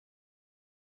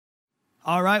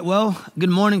All right, well,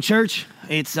 good morning, church.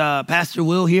 It's Pastor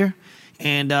Will here.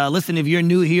 And listen, if you're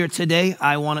new here today,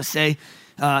 I want to say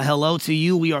hello to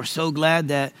you. We are so glad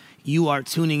that you are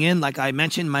tuning in. Like I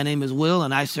mentioned, my name is Will,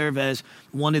 and I serve as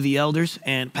one of the elders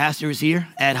and pastors here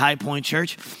at High Point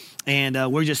Church.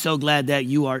 And we're just so glad that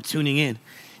you are tuning in.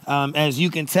 As you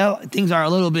can tell, things are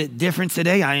a little bit different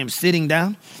today. I am sitting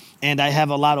down, and I have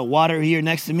a lot of water here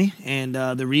next to me. And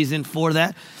the reason for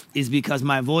that is because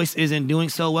my voice isn't doing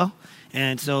so well.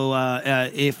 And so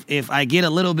if I get a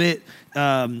little bit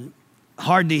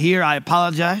hard to hear, I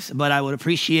apologize, but I would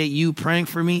appreciate you praying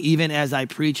for me even as I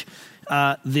preach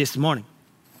this morning.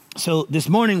 So this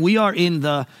morning we are in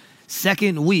the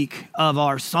second week of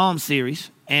our Psalm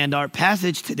series, and our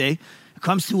passage today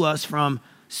comes to us from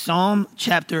Psalm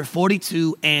chapter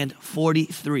 42 and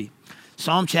 43.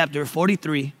 Psalm chapter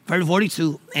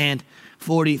 42 and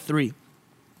 43.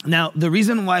 Now, the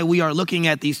reason why we are looking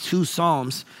at these two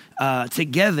Psalms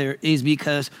together is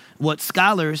because what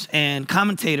scholars and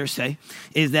commentators say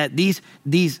is that these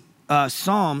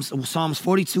Psalms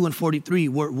 42 and 43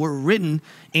 were written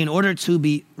in order to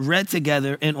be read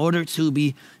together, in order to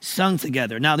be sung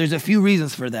together. Now, there's a few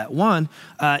reasons for that. One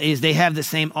is they have the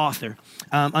same author.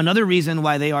 Another reason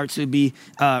why they are to be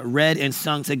read and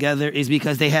sung together is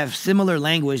because they have similar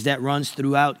language that runs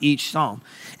throughout each psalm.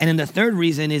 And then the third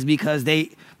reason is because they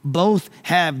both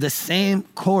have the same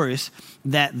chorus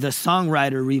that the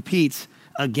songwriter repeats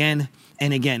again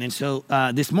and again. And so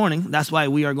this morning, that's why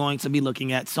we are going to be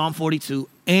looking at Psalm 42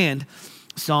 and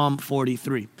Psalm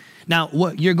 43. Now,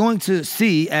 what you're going to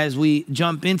see as we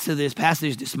jump into this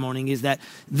passage this morning is that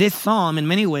this psalm, in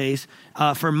many ways,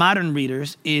 for modern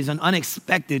readers, is an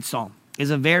unexpected psalm, is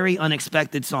a very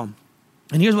unexpected psalm.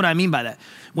 And here's what I mean by that.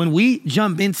 When we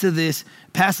jump into this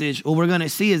passage, what we're going to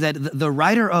see is that the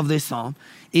writer of this psalm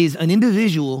is an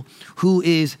individual who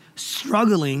is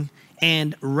struggling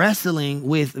and wrestling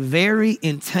with very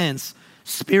intense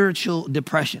spiritual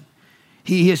depression.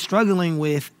 He is struggling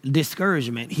with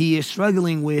discouragement. He is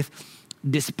struggling with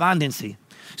despondency.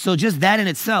 So just that in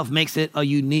itself makes it a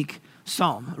unique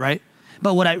psalm, right?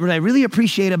 But what I really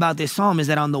appreciate about this psalm is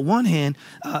that on the one hand,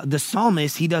 the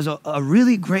psalmist, he does a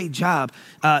really great job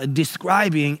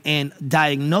describing and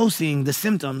diagnosing the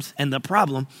symptoms and the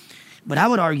problem. But I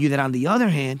would argue that on the other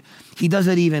hand, he does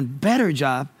an even better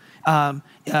job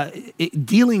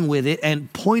dealing with it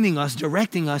and pointing us,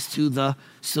 directing us to the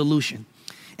solution.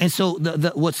 And so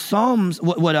what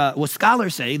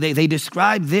scholars say, they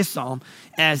describe this psalm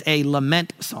as a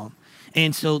lament psalm.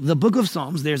 And so the book of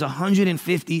Psalms, there's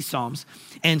 150 psalms,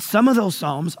 and some of those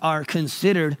psalms are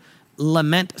considered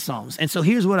lament psalms. And so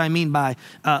here's what I mean by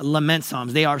lament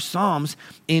psalms. They are psalms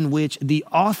in which the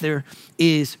author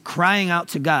is crying out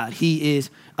to God. He is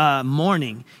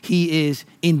mourning. He is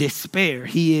in despair.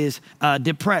 He is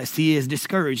depressed. He is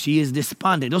discouraged. He is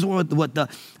despondent. Those are what the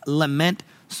lament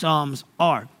psalms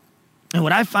are. And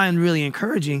what I find really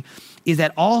encouraging is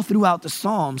that all throughout the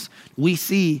Psalms, we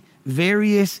see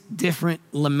various different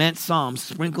lament psalms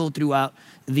sprinkled throughout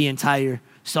the entire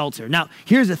Psalter. Now,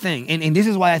 here's the thing, and this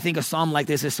is why I think a psalm like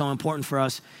this is so important for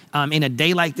us in a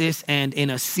day like this and in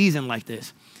a season like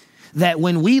this, that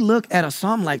when we look at a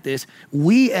psalm like this,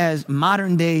 we as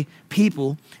modern day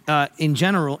people in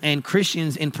general and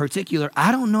Christians in particular,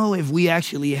 I don't know if we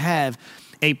actually have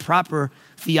a proper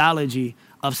theology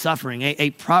of suffering, a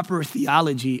proper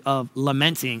theology of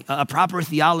lamenting, a proper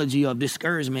theology of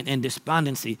discouragement and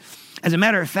despondency. As a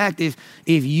matter of fact, if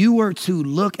you were to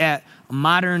look at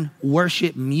modern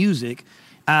worship music,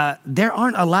 there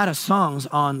aren't a lot of songs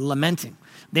on lamenting.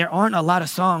 There aren't a lot of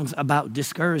songs about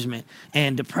discouragement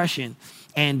and depression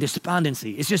and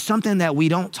despondency. It's just something that we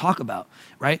don't talk about,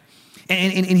 right?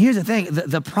 And here's the thing,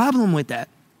 the problem with that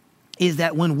is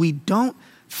that when we don't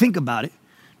think about it,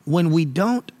 when we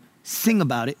don't sing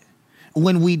about it,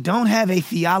 when we don't have a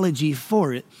theology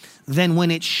for it, then when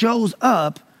it shows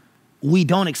up, we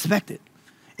don't expect it.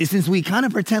 And since we kind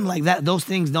of pretend like that, those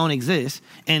things don't exist,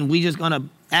 and we just gonna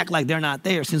act like they're not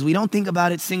there, since we don't think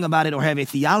about it, sing about it, or have a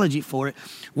theology for it,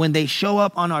 when they show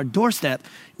up on our doorstep,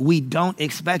 we don't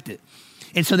expect it.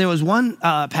 And so there was one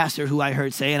pastor who I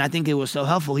heard say, and I think it was so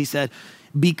helpful, he said,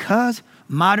 because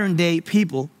modern day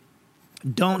people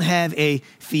don't have a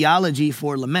theology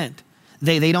for lament,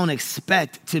 They don't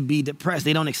expect to be depressed.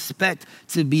 They don't expect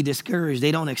to be discouraged.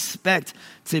 They don't expect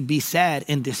to be sad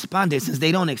and despondent. Since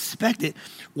they don't expect it,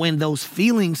 when those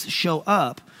feelings show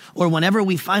up, or whenever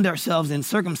we find ourselves in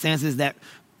circumstances that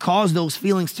cause those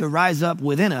feelings to rise up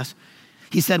within us,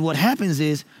 he said what happens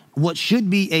is what should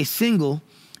be a single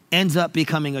ends up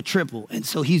becoming a triple. And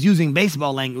so he's using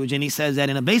baseball language, and he says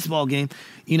that in a baseball game,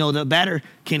 the batter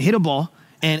can hit a ball,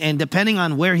 And depending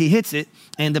on where he hits it,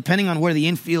 and depending on where the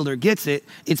infielder gets it,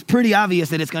 it's pretty obvious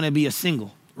that it's going to be a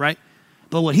single, right?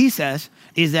 But what he says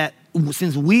is that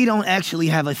since we don't actually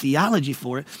have a theology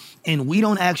for it, and we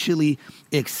don't actually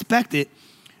expect it,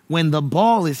 when the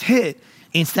ball is hit,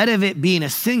 instead of it being a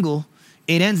single,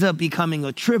 it ends up becoming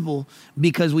a triple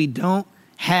because we don't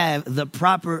have the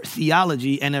proper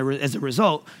theology, and as a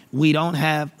result, we don't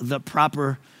have the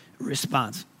proper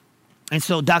response. And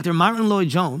so Dr. Martin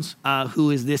Lloyd-Jones,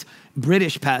 who is this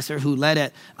British pastor who led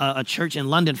at a church in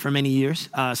London for many years,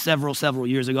 several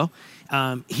years ago,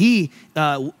 he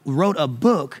wrote a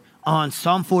book on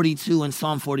Psalm 42 and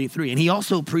Psalm 43, and he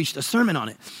also preached a sermon on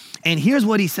it. And here's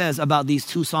what he says about these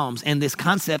two Psalms and this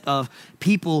concept of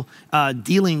people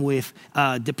dealing with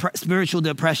spiritual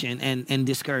depression and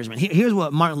discouragement. Here's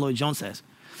what Martin Lloyd-Jones says.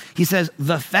 He says,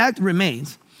 the fact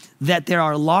remains that there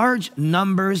are large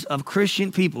numbers of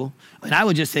Christian people, and I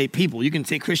would just say people, you can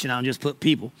take Christian out and just put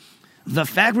people. The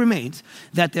fact remains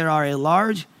that there are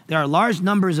large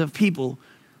numbers of people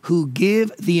who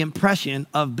give the impression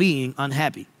of being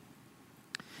unhappy.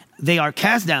 They are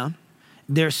cast down,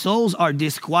 their souls are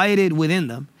disquieted within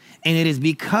them, and it is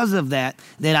because of that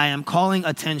I am calling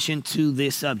attention to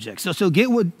this subject. So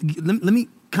let me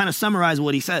kind of summarize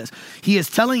what he says. He is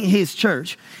telling his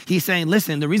church, he's saying,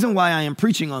 listen, the reason why I am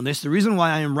preaching on this, the reason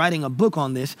why I am writing a book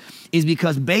on this is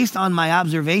because based on my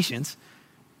observations,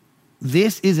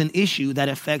 this is an issue that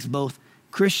affects both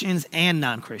Christians and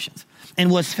non-Christians.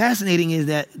 And what's fascinating is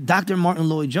that Dr. Martin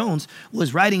Lloyd-Jones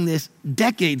was writing this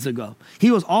decades ago.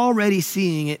 He was already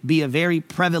seeing it be a very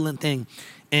prevalent thing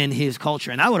in his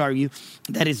culture. And I would argue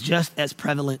that it's just as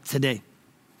prevalent today.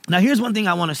 Now, here's one thing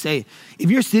I want to say. If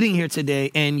you're sitting here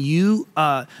today and you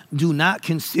do not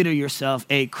consider yourself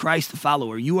a Christ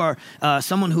follower, you are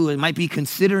someone who might be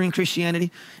considering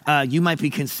Christianity, you might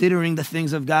be considering the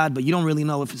things of God, but you don't really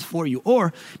know if it's for you.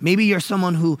 Or maybe you're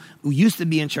someone who used to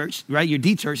be in church, right? You're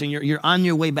de-churched and you're on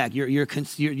your way back. You're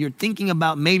thinking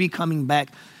about maybe coming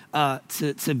back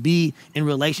to be in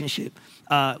relationship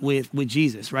with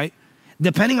Jesus, right?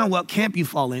 Depending on what camp you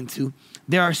fall into,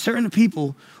 there are certain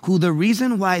people who the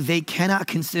reason why they cannot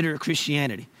consider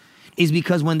Christianity is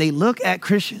because when they look at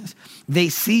Christians, they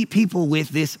see people with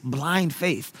this blind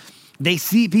faith. They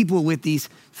see people with these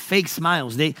fake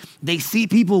smiles. They see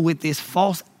people with this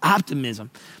false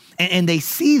optimism. And they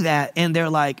see that and they're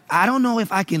like, I don't know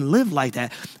if I can live like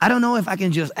that. I don't know if I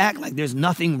can just act like there's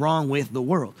nothing wrong with the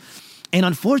world. And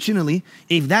unfortunately,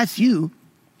 if that's you,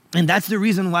 and that's the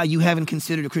reason why you haven't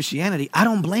considered Christianity, I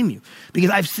don't blame you, because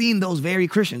I've seen those very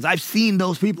Christians. I've seen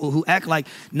those people who act like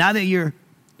now that you're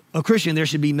a Christian, there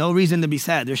should be no reason to be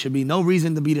sad. There should be no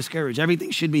reason to be discouraged.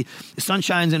 Everything should be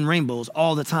sunshines and rainbows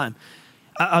all the time.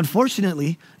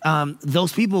 Unfortunately,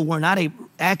 those people were not an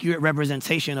accurate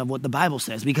representation of what the Bible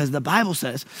says, because the Bible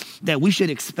says that we should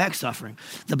expect suffering.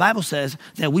 The Bible says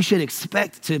that we should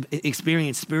expect to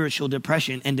experience spiritual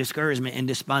depression and discouragement and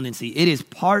despondency. It is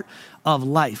part of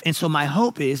life. And so my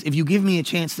hope is, if you give me a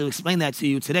chance to explain that to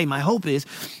you today, my hope is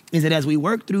that as we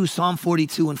work through Psalm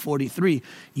 42 and 43,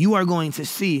 you are going to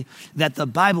see that the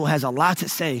Bible has a lot to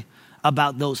say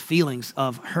about those feelings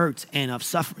of hurt and of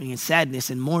suffering and sadness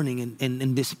and mourning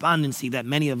and despondency that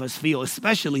many of us feel,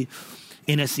 especially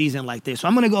in a season like this. So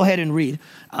I'm going to go ahead and read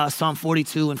Psalm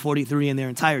 42 and 43 in their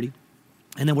entirety,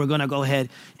 and then we're going to go ahead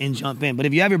and jump in. But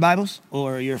if you have your Bibles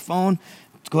or your phone,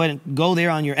 go ahead and go there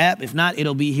on your app. If not,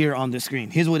 it'll be here on the screen.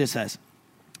 Here's what it says.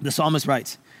 The psalmist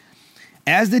writes,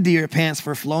 "As the deer pants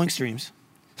for flowing streams,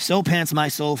 so pants my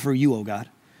soul for you, O God.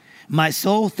 My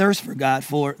soul thirsts for God,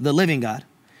 for the living God.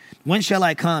 When shall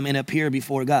I come and appear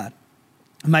before God?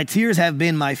 My tears have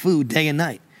been my food day and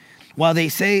night, while they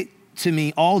say to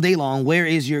me all day long, where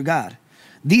is your God?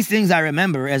 These things I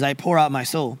remember as I pour out my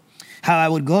soul, how I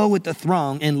would go with the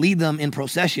throng and lead them in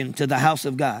procession to the house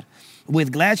of God,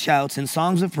 with glad shouts and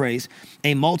songs of praise,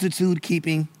 a multitude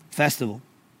keeping festival.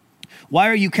 Why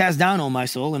are you cast down, O my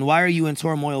soul, and why are you in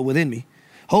turmoil within me?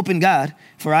 Hope in God,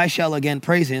 for I shall again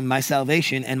praise him, my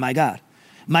salvation and my God.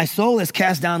 My soul is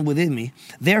cast down within me.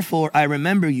 Therefore, I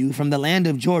remember you from the land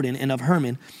of Jordan and of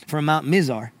Hermon, from Mount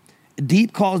Mizar.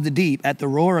 Deep calls the deep at the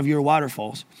roar of your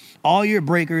waterfalls. All your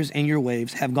breakers and your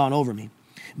waves have gone over me.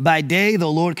 By day, the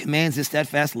Lord commands his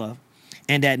steadfast love,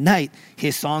 and at night,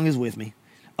 his song is with me,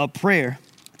 a prayer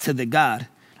to the God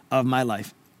of my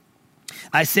life.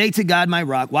 I say to God, my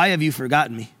rock, why have you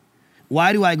forgotten me?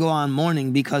 Why do I go on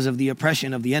mourning because of the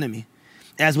oppression of the enemy?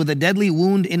 As with a deadly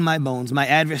wound in my bones, my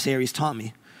adversaries taunt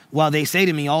me, while they say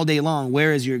to me all day long,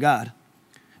 where is your God?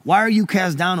 Why are you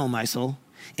cast down, O my soul?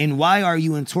 And why are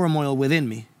you in turmoil within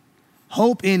me?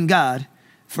 Hope in God,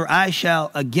 for I shall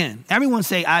again. Everyone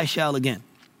say, I shall again.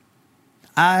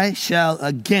 I shall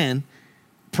again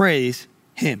praise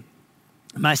him,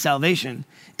 my salvation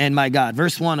and my God.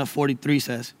 Verse 1 of 43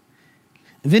 says,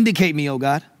 vindicate me, O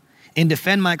God, and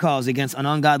defend my cause against an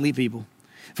ungodly people.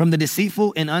 From the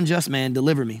deceitful and unjust man,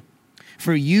 deliver me.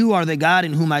 For you are the God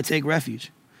in whom I take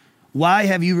refuge. Why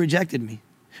have you rejected me?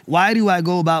 Why do I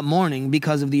go about mourning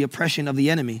because of the oppression of the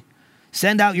enemy?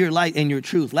 Send out your light and your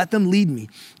truth. Let them lead me.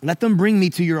 Let them bring me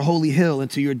to your holy hill and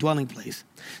to your dwelling place.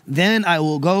 Then I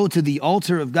will go to the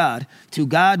altar of God, to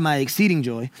God my exceeding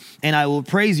joy, and I will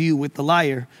praise you with the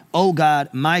lyre, O God,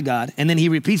 my God. And then he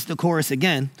repeats the chorus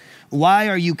again. Why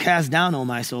are you cast down, O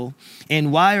my soul?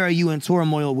 And why are you in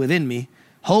turmoil within me?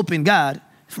 Hope in God,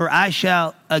 for I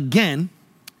shall again,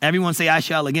 everyone say I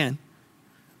shall again,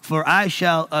 for I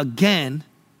shall again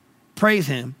praise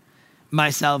him, my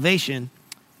salvation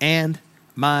and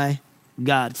my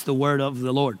God. It's the word of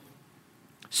the Lord.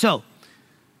 So,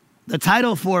 the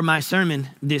title for my sermon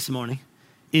this morning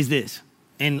is this,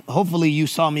 and hopefully you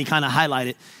saw me kind of highlight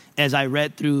it as I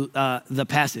read through the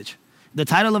passage. The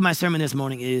title of my sermon this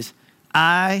morning is,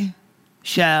 I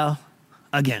shall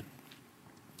again.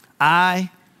 I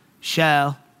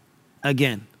shall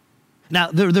again.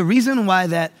 Now, the reason why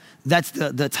that's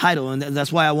the title, and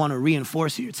that's why I want to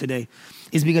reinforce here today,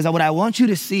 is because what I want you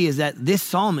to see is that this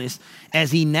psalmist,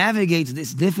 as he navigates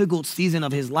this difficult season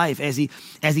of his life, as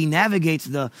he navigates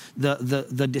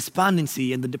the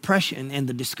despondency and the depression and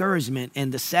the discouragement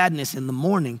and the sadness and the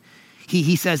mourning,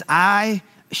 he says, I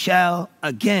shall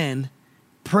again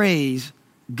praise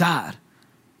God.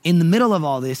 In the middle of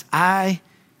all this, I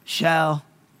shall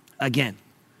again.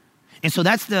 And so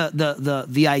that's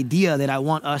the idea that I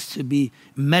want us to be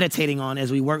meditating on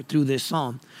as we work through this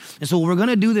psalm. And so what we're going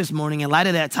to do this morning, in light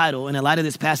of that title and in light of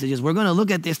this passage, is we're going to look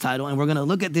at this title and we're going to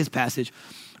look at this passage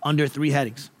under three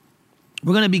headings.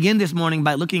 We're going to begin this morning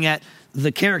by looking at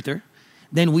the character.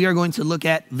 Then we are going to look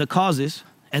at the causes.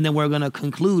 And then we're going to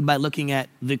conclude by looking at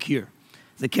the cure.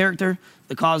 The character,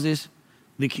 the causes,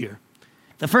 the cure.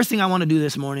 The first thing I want to do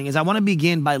this morning is I want to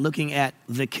begin by looking at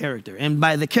the character. And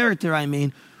by the character, I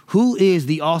mean, who is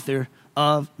the author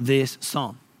of this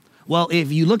psalm? Well,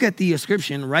 if you look at the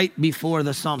inscription right before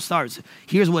the psalm starts,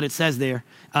 here's what it says there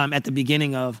at the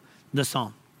beginning of the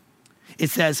psalm. It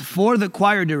says, for the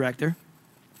choir director,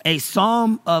 a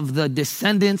psalm of the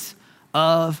descendants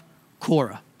of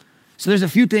Korah. So there's a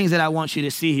few things that I want you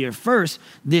to see here. First,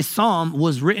 this psalm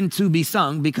was written to be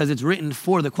sung because it's written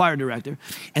for the choir director.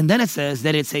 And then it says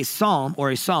that it's a psalm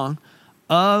or a song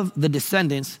of the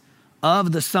descendants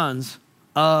of the sons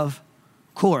of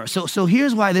Korah. So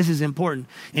here's why this is important.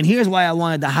 And here's why I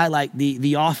wanted to highlight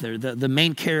the author, the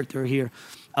main character here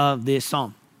of this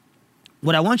psalm.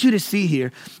 What I want you to see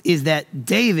here is that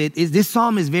this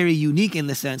psalm is very unique in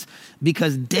the sense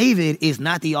because David is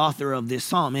not the author of this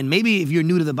psalm. And maybe if you're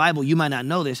new to the Bible, you might not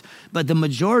know this, but the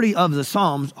majority of the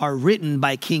psalms are written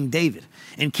by King David.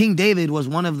 And King David was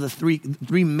one of the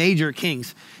three major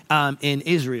kings in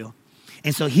Israel.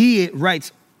 And so he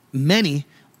writes many,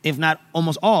 if not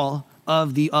almost all,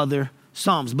 of the other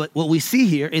psalms. But what we see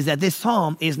here is that this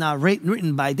psalm is not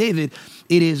written by David.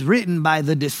 It is written by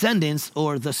the descendants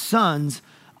or the sons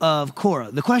of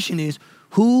Korah. The question is,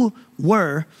 who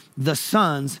were the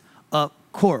sons of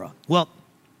Korah? Well,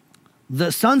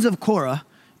 the sons of Korah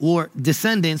were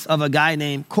descendants of a guy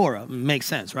named Korah. Makes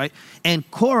sense, right? And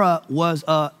Korah was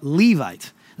a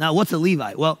Levite. Now, what's a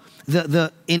Levite? Well,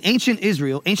 in ancient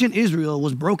Israel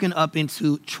was broken up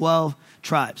into 12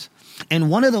 tribes.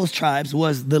 And one of those tribes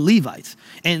was the Levites.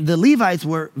 And the Levites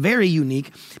were very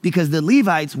unique because the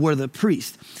Levites were the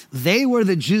priests. They were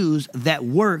the Jews that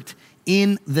worked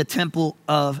in the temple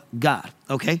of God,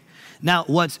 okay? Now,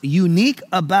 what's unique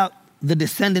about the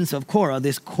descendants of Korah,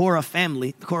 this Korah's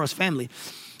family,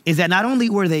 is that not only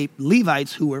were they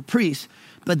Levites who were priests,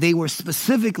 but they were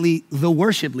specifically the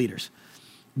worship leaders.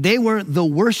 They were the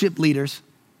worship leaders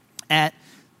at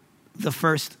the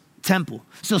first temple.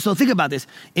 So think about this.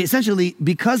 Essentially,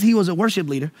 because he was a worship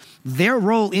leader, their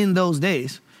role in those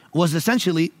days was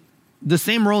essentially the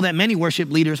same role that many worship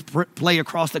leaders play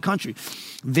across the country.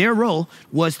 Their role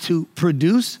was to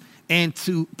produce and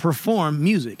to perform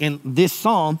music. And this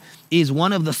psalm is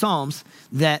one of the psalms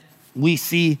that we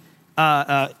see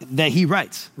that he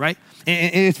writes, right?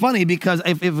 And it's funny because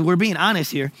if we're being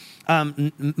honest here,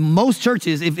 most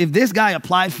churches, if this guy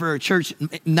applied for a church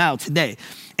now today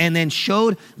and then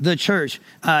showed the church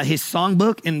his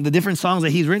songbook and the different songs that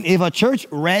he's written, if a church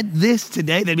read this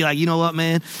today, they'd be like, you know what,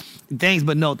 man? Thanks,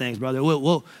 but no thanks, brother.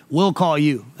 We'll call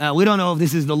you. We don't know if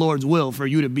this is the Lord's will for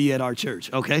you to be at our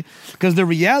church, okay? Because the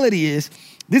reality is,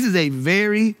 this is a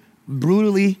very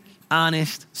brutally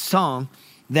honest song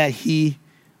that he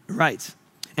writes.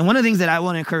 And one of the things that I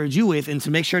want to encourage you with, and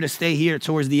to make sure to stay here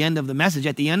towards the end of the message,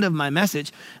 at the end of my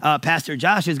message, Pastor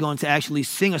Josh is going to actually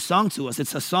sing a song to us.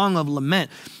 It's a song of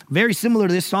lament, very similar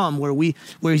to this psalm where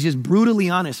he's just brutally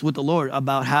honest with the Lord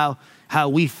about how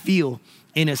we feel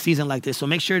in a season like this. So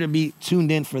make sure to be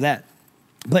tuned in for that.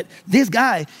 But this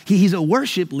guy, he's a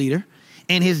worship leader,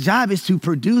 and his job is to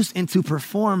produce and to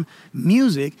perform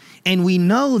music. And we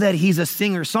know that he's a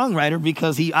singer-songwriter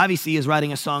because he obviously is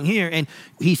writing a song here, and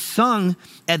he sung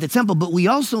at the temple. But we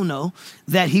also know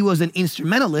that he was an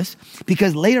instrumentalist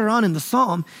because later on in the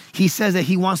psalm, he says that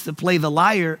he wants to play the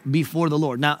lyre before the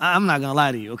Lord. Now, I'm not going to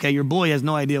lie to you, okay? Your boy has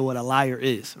no idea what a lyre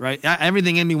is, right?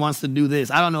 Everything in me wants to do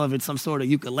this. I don't know if it's some sort of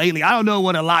ukulele. I don't know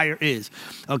what a lyre is,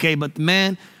 okay? But the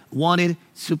man wanted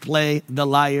to play the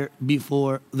lyre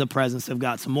before the presence of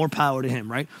God. So more power to him,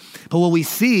 right? But what we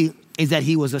see is that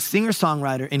he was a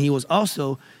singer-songwriter and he was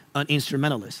also an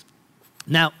instrumentalist.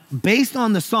 Now, based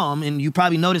on the psalm, and you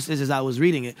probably noticed this as I was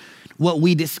reading it, what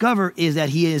we discover is that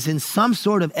he is in some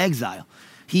sort of exile.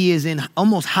 He is in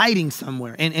almost hiding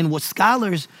somewhere. And what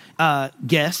scholars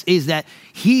guess is that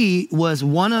he was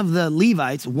one of the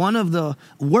Levites, one of the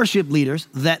worship leaders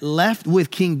that left with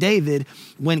King David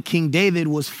when King David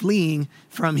was fleeing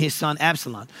from his son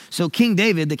Absalom. So King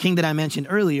David, the king that I mentioned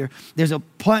earlier, there's a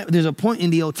point in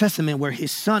the Old Testament where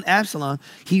his son Absalom,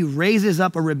 he raises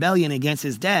up a rebellion against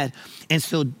his dad. And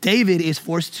so David is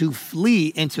forced to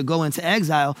flee and to go into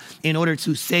exile in order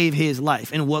to save his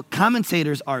life. And what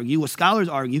commentators argue, what scholars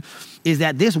argue, is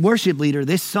that this worship leader,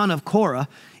 this son of Korah,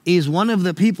 is one of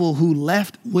the people who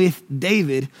left with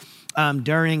David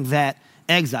during that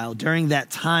exile, during that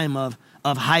time of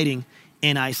hiding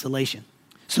in isolation.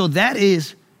 So that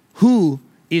is who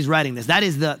is writing this. That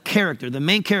is the character. The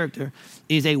main character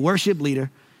is a worship leader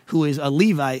who is a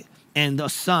Levite and the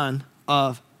son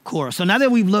of Korah. So now that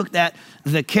we've looked at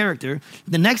the character,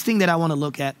 the next thing that I want to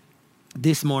look at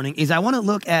this morning is I want to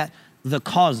look at the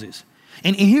causes.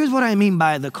 And here's what I mean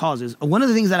by the causes. One of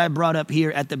the things that I brought up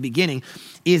here at the beginning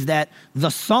is that the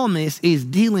psalmist is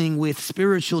dealing with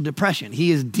spiritual depression.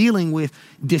 He is dealing with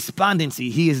despondency.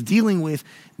 He is dealing with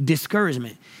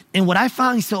discouragement. And what I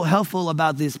find so helpful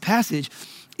about this passage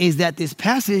is that this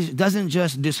passage doesn't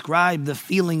just describe the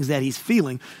feelings that he's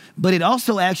feeling, but it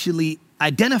also actually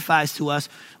identifies to us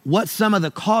what some of the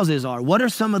causes are. What are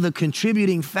some of the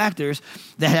contributing factors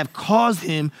that have caused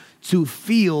him to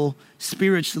feel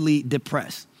spiritually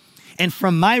depressed? And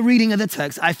from my reading of the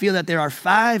text, I feel that there are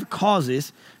 5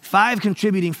 causes, 5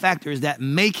 contributing factors that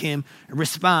make him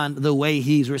respond the way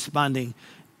he's responding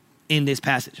in this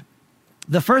passage.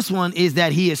 The first one is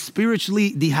that he is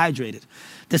spiritually dehydrated.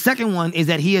 The second one is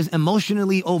that he is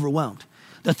emotionally overwhelmed.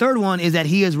 The third one is that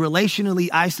he is relationally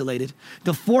isolated.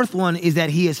 The fourth one is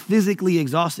that he is physically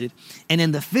exhausted. And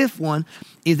then the fifth one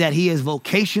is that he is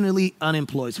vocationally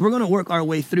unemployed. So we're going to work our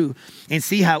way through and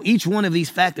see how each one of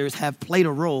these factors have played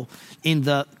a role in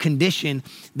the condition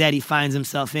that he finds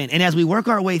himself in. And as we work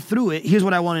our way through it, here's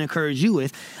what I want to encourage you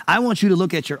with. I want you to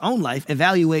look at your own life,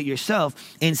 evaluate yourself,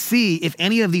 and see if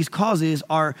any of these causes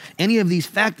are, any of these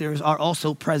factors are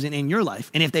also present in your life.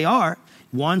 And if they are,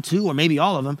 1, 2, or maybe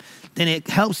all of them, then it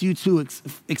helps you to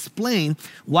explain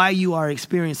why you are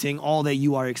experiencing all that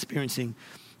you are experiencing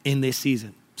in this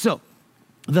season. So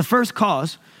the first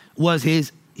cause was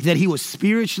that he was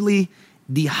spiritually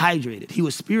dehydrated. He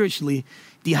was spiritually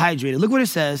dehydrated. Look what it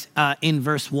says in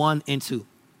verse 1 and 2.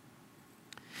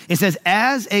 It says,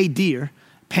 "As a deer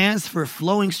pants for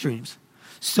flowing streams,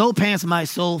 so pants my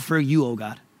soul for you, O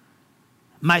God.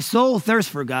 My soul thirsts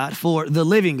for God, for the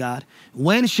living God.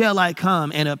 When shall I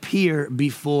come and appear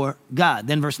before God?"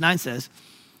 Then verse 9 says,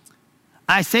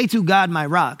 "I say to God, my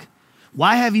rock,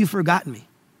 why have you forgotten me?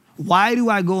 Why do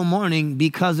I go mourning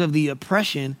because of the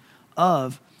oppression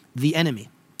of the enemy?"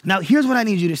 Now, here's what I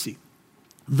need you to see.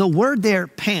 The word there,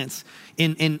 pants,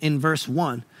 in verse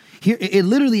 1, here it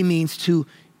literally means to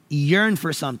yearn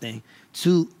for something,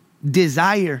 to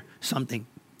desire something.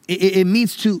 It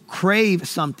means to crave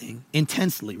something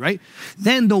intensely, right?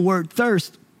 Then the word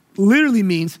thirst literally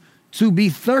means to be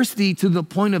thirsty to the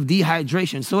point of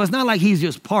dehydration. So it's not like he's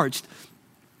just parched.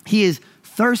 He is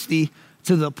thirsty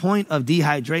to the point of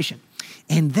dehydration.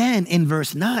 And then in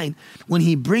verse 9, when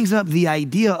he brings up the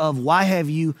idea of why have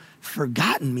you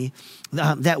forgotten me,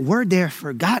 that word there,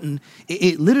 forgotten,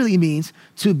 it literally means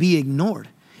to be ignored.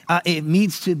 It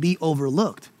means to be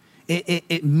overlooked.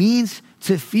 It means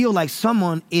to feel like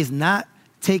someone is not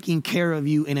taking care of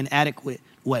you in an adequate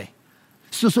way.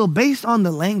 So based on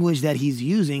the language that he's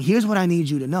using, here's what I need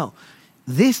you to know.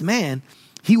 This man,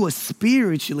 he was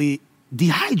spiritually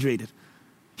dehydrated.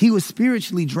 He was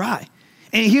spiritually dry.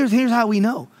 And here's how we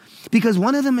know. Because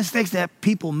one of the mistakes that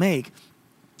people make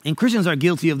And Christians are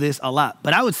guilty of this a lot,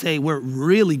 but I would say we're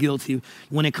really guilty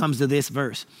when it comes to this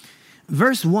verse.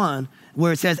 Verse 1,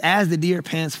 where it says, as the deer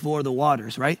pants for the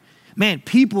waters, right? Man,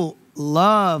 people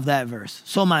love that verse.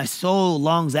 So my soul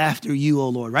longs after you, O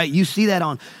Lord, right? You see that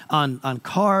on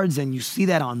cards, and you see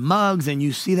that on mugs, and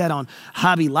you see that on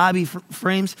Hobby Lobby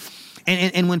frames.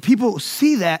 And when people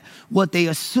see that, what they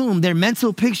assume, their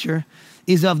mental picture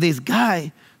is of this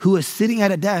guy who is sitting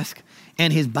at a desk,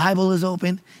 and his Bible is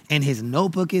open, and his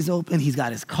notebook is open. He's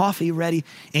got his coffee ready,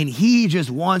 and he just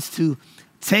wants to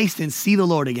taste and see the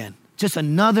Lord again. Just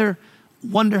another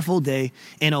wonderful day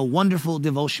and a wonderful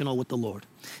devotional with the Lord.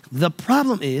 The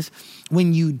problem is,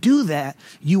 when you do that,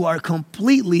 you are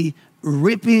completely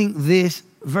ripping this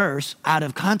verse out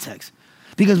of context.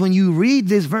 Because when you read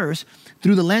this verse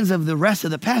through the lens of the rest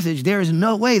of the passage, there is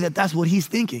no way that that's what he's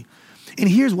thinking. And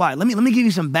here's why. Let me give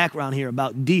you some background here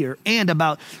about deer and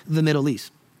about the Middle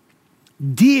East.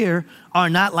 Deer are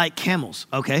not like camels,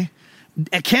 okay?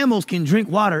 Camels can drink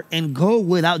water and go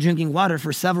without drinking water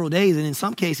for several days, and in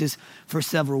some cases for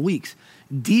several weeks.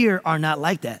 Deer are not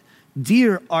like that.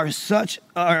 Deer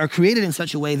are created in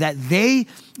such a way that they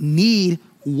need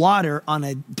water on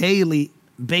a daily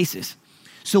basis.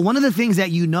 So one of the things that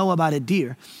you know about a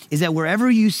deer is that wherever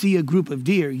you see a group of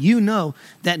deer, you know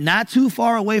that not too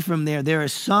far away from there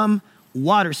is some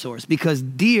water source, because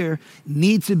deer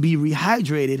need to be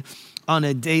rehydrated on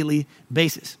a daily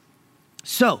basis.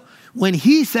 So when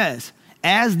he says,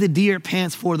 as the deer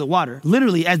pants for the water,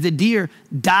 literally as the deer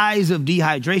dies of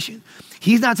dehydration,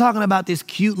 he's not talking about this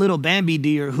cute little Bambi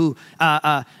deer who,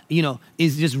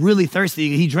 is just really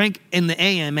thirsty. He drank in the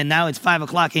AM and now it's 5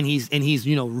 o'clock and he's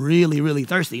really, really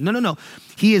thirsty. No.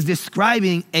 He is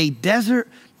describing a desert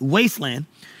wasteland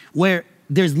where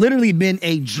there's literally been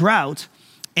a drought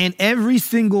and every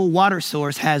single water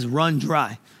source has run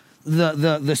dry.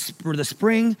 The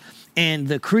spring and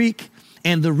the creek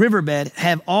and the riverbed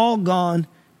have all gone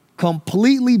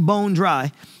completely bone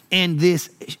dry. And this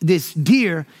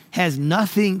deer has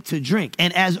nothing to drink.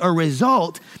 And as a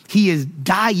result, he is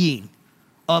dying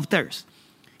of thirst.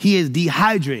 He is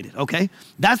dehydrated, okay?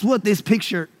 That's what this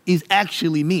picture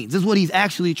actually means. This is what he's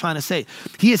actually trying to say.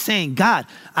 He is saying, God,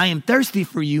 I am thirsty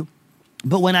for you,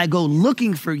 but when I go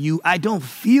looking for you, I don't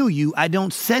feel you, I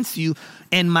don't sense you,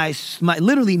 and my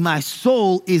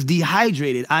soul is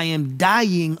dehydrated. I am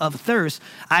dying of thirst.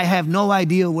 I have no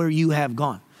idea where you have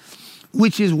gone.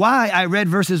 Which is why I read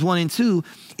verses 1 and 2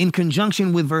 in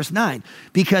conjunction with verse 9,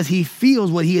 because he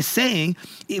feels what he is saying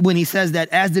when he says that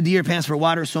as the deer pants for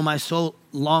water, so my soul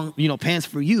pants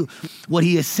for you. What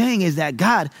he is saying is that,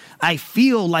 God, I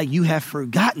feel like you have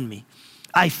forgotten me.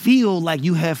 I feel like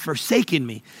you have forsaken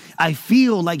me. I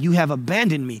feel like you have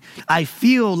abandoned me. I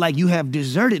feel like you have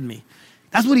deserted me.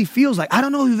 That's what he feels like. I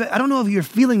don't know if you're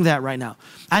feeling that right now.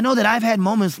 I know that I've had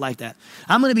moments like that.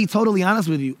 I'm going to be totally honest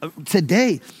with you.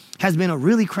 Today has been a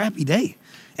really crappy day.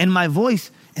 And my voice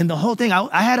and the whole thing,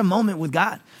 I had a moment with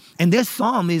God. And this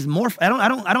psalm is more, I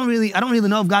don't really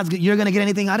know if you're going to get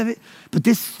anything out of it. But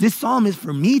this psalm is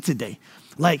for me today.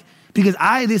 Because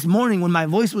this morning when my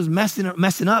voice was messing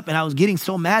up and I was getting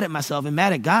so mad at myself and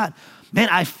mad at God, man,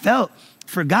 I felt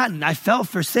forgotten. I felt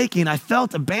forsaken. I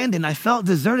felt abandoned. I felt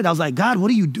deserted. I was like, God, what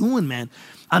are you doing, man?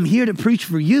 I'm here to preach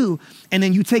for you. And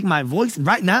then you take my voice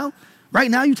right now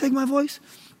you take my voice.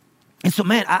 And so,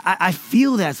 man, I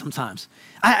feel that sometimes.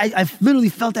 I literally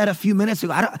felt that a few minutes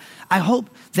ago. I hope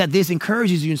that this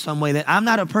encourages you in some way, that I'm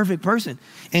not a perfect person,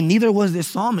 and neither was this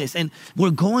psalmist. And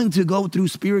we're going to go through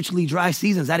spiritually dry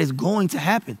seasons. That is going to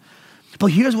happen.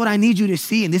 But here's what I need you to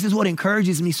see, and this is what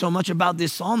encourages me so much about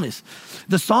this psalmist.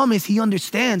 The psalmist, he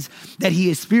understands that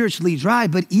he is spiritually dry,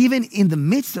 but even in the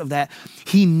midst of that,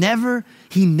 he never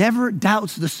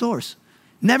doubts the source.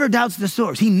 Never doubts the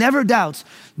source. He never doubts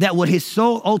that what his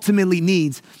soul ultimately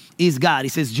needs is God. He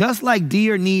says, just like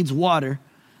deer needs water,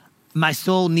 my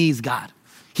soul needs God.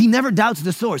 He never doubts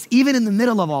the source. Even in the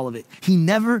middle of all of it, he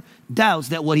never doubts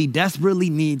that what he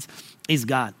desperately needs is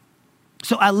God.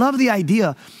 So I love the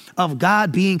idea of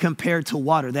God being compared to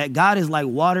water, that God is like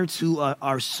water to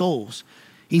our souls.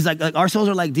 He's like our souls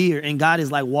are like deer, and God is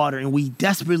like water, and we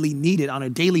desperately need it on a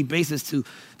daily basis to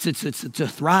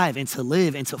thrive and to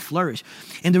live and to flourish.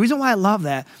 And the reason why I love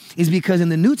that is because in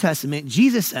the New Testament,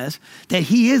 Jesus says that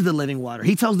he is the living water.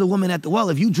 He tells the woman at the well,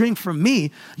 if you drink from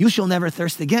me, you shall never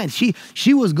thirst again.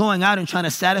 She was going out and trying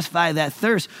to satisfy that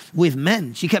thirst with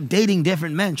men. She kept dating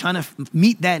different men, trying to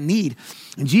meet that need.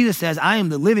 And Jesus says, I am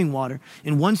the living water.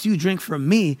 And once you drink from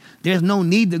me, there's no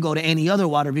need to go to any other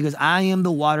water, because I am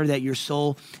the water that your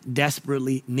soul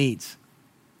desperately needs.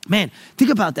 Man, think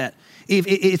about that.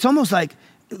 It's almost like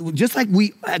just like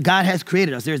God has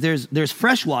created us, there's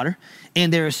fresh water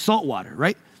and there is salt water,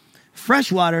 right?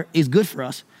 Fresh water is good for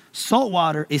us. Salt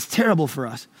water is terrible for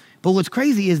us. But what's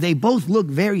crazy is they both look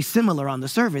very similar on the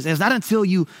surface. It's not until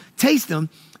you taste them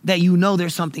that you know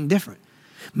there's something different.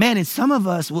 Man, and some of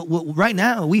us right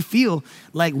now, we feel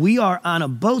like we are on a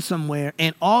boat somewhere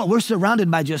and we're surrounded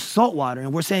by just salt water.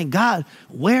 And we're saying, God,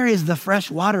 where is the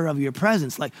fresh water of your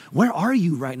presence? Like, where are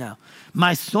you right now?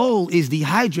 My soul is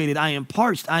dehydrated. I am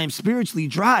parched. I am spiritually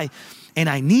dry, and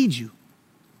I need you.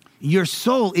 Your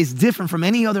soul is different from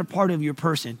any other part of your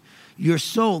person. Your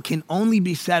soul can only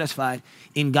be satisfied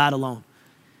in God alone.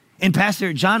 And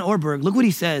Pastor John Ortberg, look what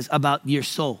he says about your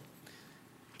soul.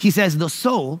 He says, the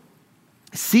soul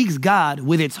seeks God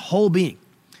with its whole being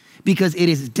because it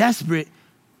is desperate.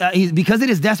 Because it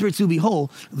is desperate to be whole,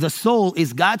 the soul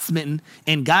is God smitten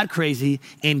and God crazy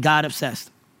and God obsessed.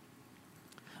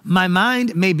 My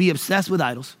mind may be obsessed with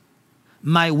idols.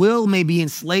 My will may be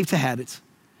enslaved to habits.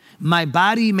 My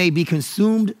body may be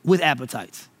consumed with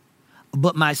appetites,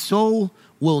 but my soul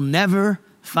will never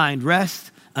find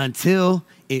rest until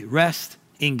it rests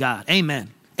in God.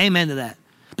 Amen. Amen to that.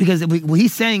 Because what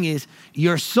he's saying is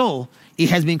your soul,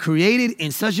 it has been created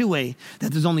in such a way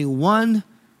that there's only one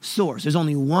source. There's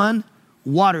only one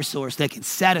water source that can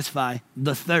satisfy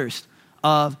the thirst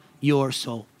of your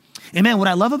soul. And man, what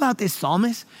I love about this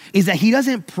psalmist is that he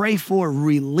doesn't pray for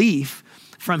relief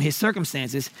from his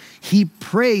circumstances. He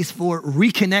prays for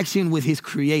reconnection with his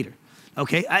creator.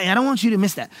 Okay, I don't want you to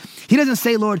miss that. He doesn't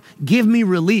say, Lord, give me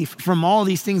relief from all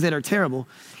these things that are terrible.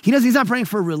 He's not praying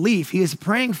for relief. He is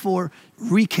praying for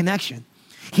reconnection.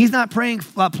 He's not praying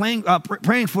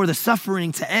for the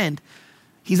suffering to end.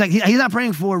 He's not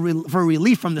praying for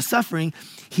relief from the suffering.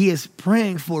 He is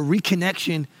praying for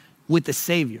reconnection with the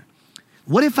Savior.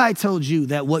 What if I told you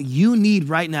that what you need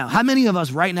right now, how many of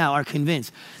us right now are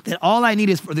convinced that all I need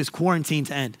is for this quarantine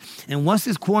to end? And once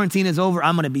this quarantine is over,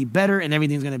 I'm going to be better and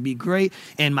everything's going to be great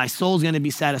and my soul's going to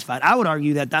be satisfied. I would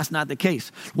argue that that's not the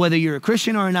case. Whether you're a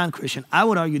Christian or a non-Christian, I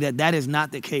would argue that that is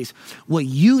not the case. What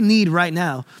you need right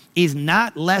now is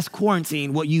not less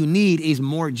quarantine. What you need is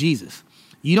more Jesus.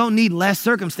 You don't need less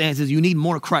circumstances. You need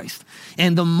more Christ.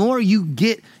 And the more you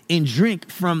get and drink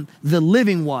from the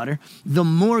living water, the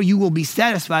more you will be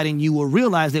satisfied and you will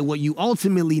realize that what you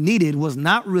ultimately needed was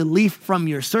not relief from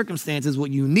your circumstances. What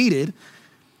you needed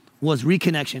was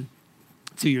reconnection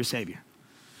to your Savior.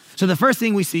 So the first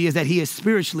thing we see is that he is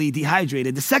spiritually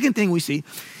dehydrated. The second thing we see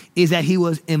is that he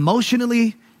was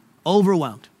emotionally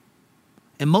overwhelmed.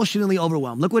 Emotionally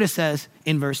overwhelmed. Look what it says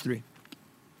in verse 3.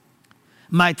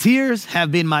 My tears have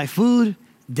been my food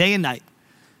day and night,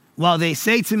 while they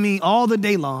say to me all the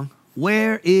day long,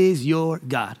 where is your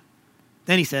God?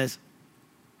 Then he says,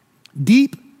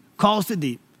 deep calls to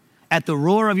deep at the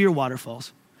roar of your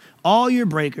waterfalls. All your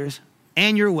breakers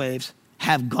and your waves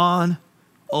have gone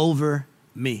over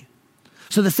me.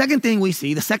 So the second thing we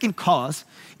see, the second cause,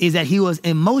 is that he was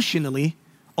emotionally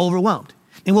overwhelmed.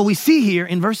 And what we see here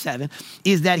in verse 7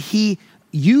 is that he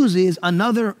uses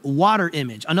another water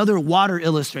image, another water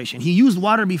illustration. He used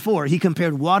water before. He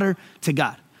compared water to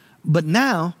God. But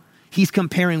now he's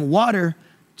comparing water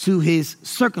to his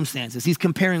circumstances. He's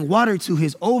comparing water to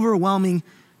his overwhelming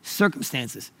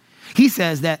circumstances. He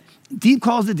says that deep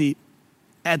calls to deep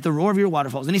at the roar of your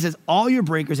waterfalls. And he says, all your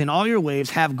breakers and all your waves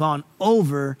have gone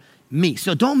over me.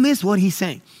 So don't miss what he's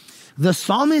saying. The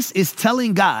psalmist is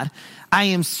telling God, I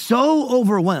am so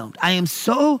overwhelmed. I am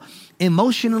so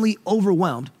emotionally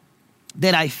overwhelmed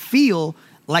that I feel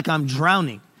like I'm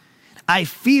drowning.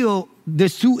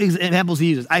 There's two examples he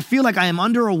uses. I feel like I am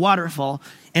under a waterfall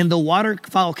and the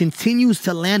waterfall continues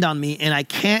to land on me and I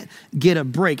can't get a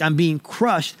break. I'm being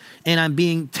crushed and I'm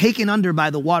being taken under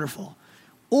by the waterfall.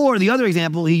 Or the other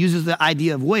example, he uses the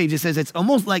idea of waves. It says it's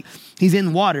almost like he's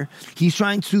in water. He's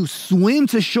trying to swim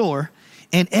to shore,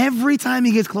 and every time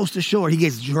he gets close to shore, he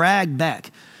gets dragged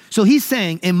back. So he's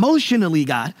saying, emotionally,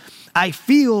 God, I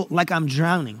feel like I'm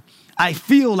drowning. I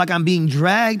feel like I'm being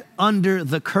dragged under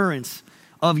the currents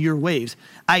of your waves.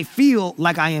 I feel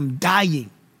like I am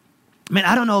dying. Man,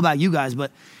 I don't know about you guys,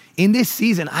 but in this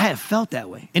season, I have felt that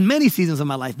way. In many seasons of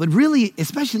my life, but really,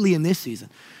 especially in this season,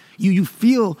 you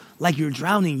feel like you're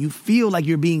drowning. You feel like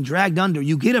you're being dragged under.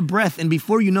 You get a breath, and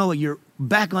before you know it, you're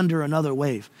back under another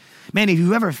wave. Man, if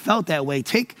you've ever felt that way,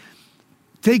 take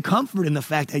comfort in the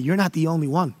fact that you're not the only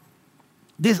one.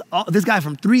 This guy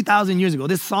from 3,000 years ago,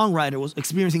 this songwriter was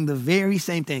experiencing the very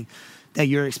same thing that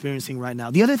you're experiencing right now.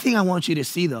 The other thing I want you to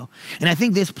see, though, and I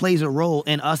think this plays a role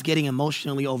in us getting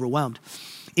emotionally overwhelmed,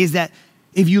 is that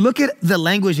if you look at the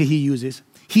language that he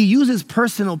uses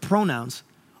personal pronouns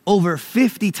over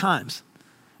 50 times.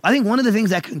 I think one of the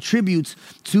things that contributes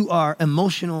to our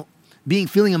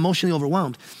feeling emotionally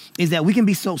overwhelmed is that we can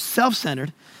be so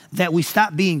self-centered that we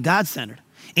stop being God-centered.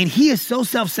 And he is so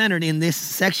self-centered in this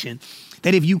section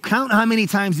that if you count how many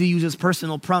times he uses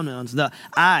personal pronouns, the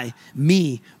I,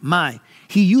 me, my,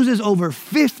 he uses over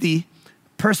 50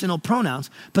 personal pronouns.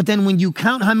 But then when you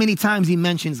count how many times he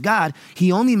mentions God,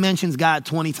 he only mentions God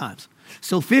 20 times.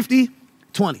 So 50,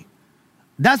 20.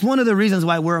 That's one of the reasons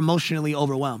why we're emotionally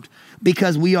overwhelmed,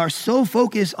 because we are so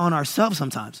focused on ourselves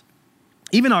sometimes.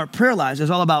 Even our prayer lives is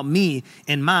all about me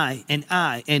and my and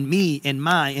I and me and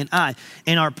my and I.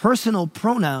 And our personal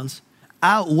pronouns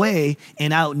outweigh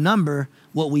and outnumber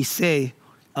what we say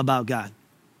about God.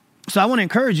 So I want to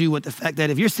encourage you with the fact that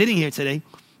if you're sitting here today,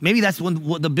 maybe that's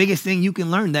the biggest thing you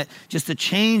can learn, that just to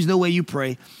change the way you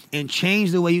pray and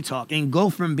change the way you talk and go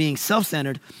from being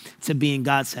self-centered to being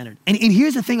God-centered. And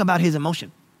here's the thing about his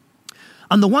emotion.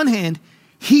 On the one hand,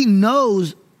 he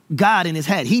knows God in his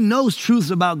head. He knows truths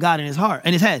about God in his heart,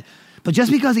 in his head. But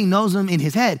just because he knows them in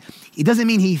his head, it doesn't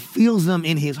mean he feels them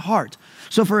in his heart.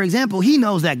 So for example, he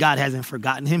knows that God hasn't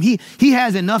forgotten him. He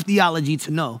has enough theology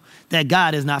to know that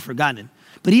God has not forgotten him.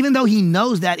 But even though he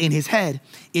knows that in his head,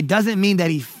 it doesn't mean that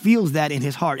he feels that in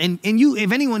his heart. And you,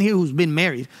 if anyone here who's been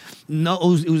married,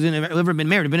 ever been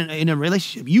married, been in a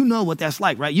relationship, you know what that's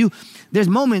like, right? There's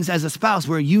moments as a spouse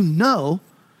where you know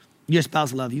your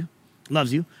spouse loves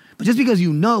you. But just because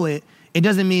you know it, it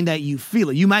doesn't mean that you feel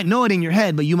it. You might know it in your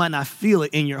head, but you might not feel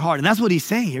it in your heart. And that's what he's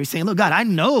saying here. He's saying, look, God, I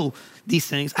know these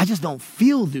things. I just don't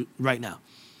feel right now,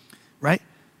 right?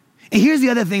 And here's the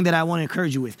other thing that I want to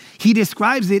encourage you with. He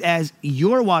describes it as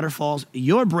your waterfalls,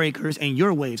 your breakers, and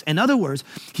your waves. In other words,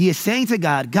 he is saying to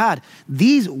God, God,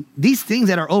 these things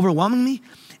that are overwhelming me,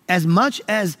 as much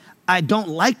as I don't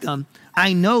like them,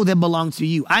 I know they belong to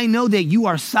you. I know that you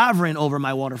are sovereign over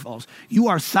my waterfalls. You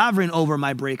are sovereign over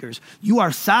my breakers. You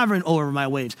are sovereign over my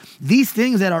waves. These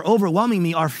things that are overwhelming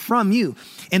me are from you.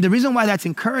 And the reason why that's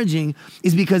encouraging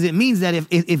is because it means that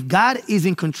if God is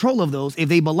in control of those, if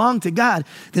they belong to God,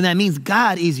 then that means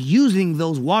God is using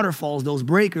those waterfalls, those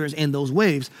breakers, and those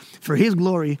waves for his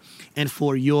glory and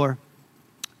for your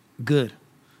good.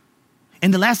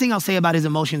 And the last thing I'll say about his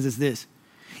emotions is this.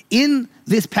 In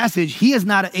this passage, he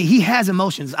has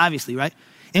emotions, obviously, right?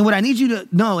 And what I need you to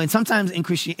know, and sometimes in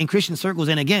Christian circles,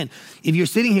 and again, if you're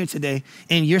sitting here today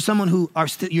and you're someone who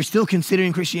you're still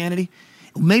considering Christianity,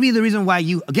 maybe the reason why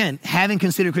you, again, haven't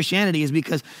considered Christianity is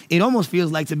because it almost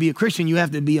feels like to be a Christian, you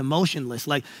have to be emotionless.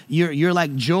 Like you're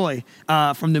like Joy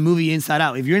from the movie Inside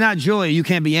Out. If you're not Joy, you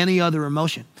can't be any other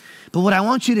emotion. But what I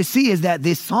want you to see is that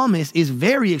this psalmist is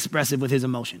very expressive with his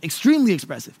emotion, extremely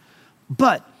expressive.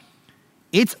 But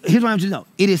here's what I want you to know.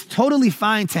 It is totally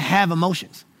fine to have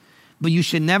emotions, but you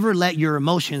should never let your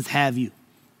emotions have you.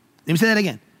 Let me say that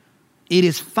again. It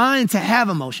is fine to have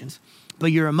emotions,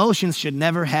 but your emotions should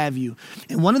never have you.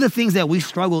 And one of the things that we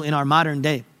struggle in our modern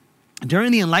day,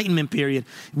 during the Enlightenment period,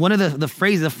 one of the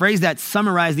phrase that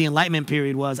summarized the Enlightenment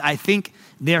period was, I think,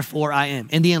 therefore I am.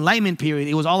 In the Enlightenment period,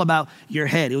 it was all about your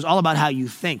head. It was all about how you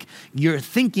think. Your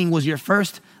thinking was your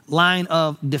first line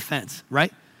of defense,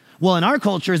 right? Well, in our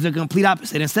culture, it's the complete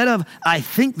opposite. Instead of I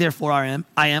think, therefore I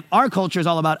am, our culture is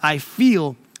all about I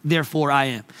feel, therefore I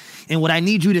am. And what I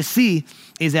need you to see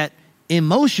is that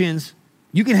emotions,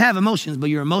 you can have emotions,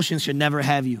 but your emotions should never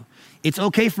have you. It's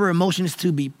okay for emotions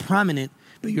to be prominent,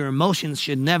 but your emotions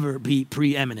should never be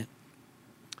preeminent.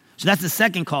 So that's the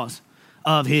second cause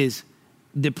of his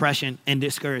depression and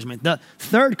discouragement. The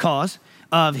third cause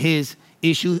of his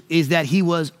issue is that he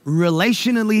was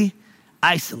relationally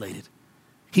isolated.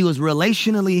 He was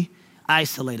relationally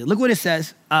isolated. Look what it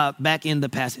says back in the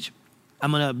passage.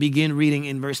 I'm going to begin reading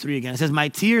in verse 3 again. It says, my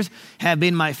tears have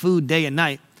been my food day and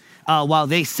night, while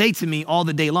they say to me all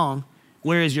the day long,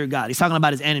 where is your God? He's talking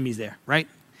about his enemies there, right?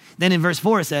 Then in verse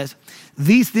 4 it says,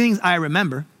 these things I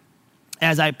remember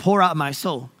as I pour out my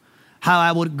soul, how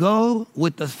I would go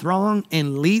with the throng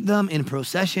and lead them in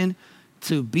procession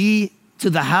to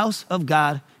the house of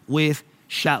God with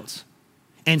shouts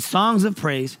and songs of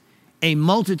praise, a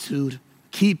multitude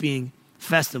keeping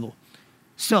festival.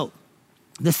 So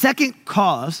the second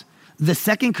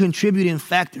contributing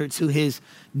factor to his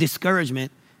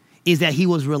discouragement is that he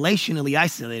was relationally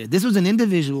isolated. This was an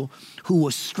individual who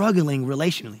was struggling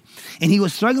relationally. And he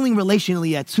was struggling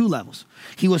relationally at two levels.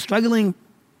 He was struggling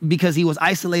because he was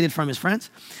isolated from his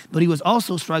friends, but he was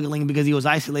also struggling because he was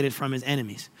isolated from his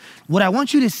enemies. What I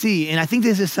want you to see, and I think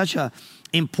this is such an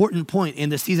important point in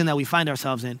the season that we find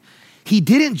ourselves in, he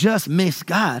didn't just miss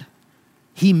God,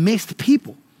 he missed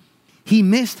people. He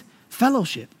missed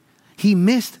fellowship. He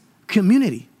missed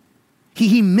community.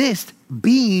 He missed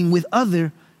being with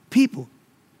other people.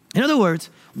 In other words,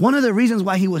 one of the reasons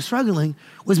why he was struggling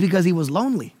was because he was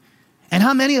lonely. And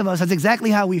how many of us, that's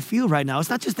exactly how we feel right now. It's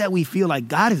not just that we feel like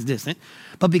God is distant,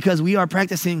 but because we are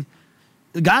practicing,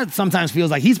 God sometimes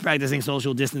feels like he's practicing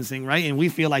social distancing, right? And we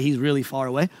feel like he's really far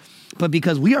away. But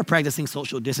because we are practicing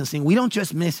social distancing, we don't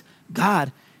just miss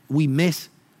God, we miss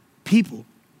people.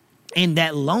 And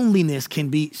that loneliness can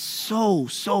be so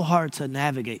hard to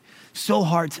navigate, so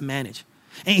hard to manage.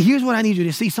 And here's what I need you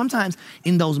to see. Sometimes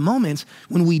in those moments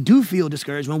when we do feel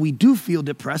discouraged, when we do feel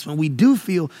depressed, when we do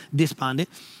feel despondent,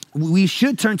 we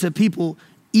should turn to people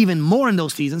even more in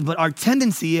those seasons. But our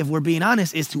tendency, if we're being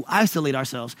honest, is to isolate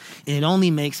ourselves. And it only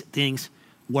makes things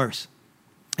worse.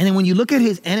 And then when you look at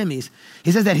his enemies,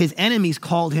 he says that his enemies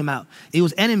called him out. It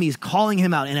was enemies calling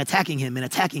him out and attacking him and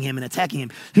attacking him and attacking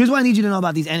him. Here's what I need you to know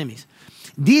about these enemies.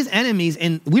 These enemies,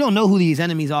 and we don't know who these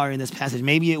enemies are in this passage.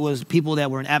 Maybe it was people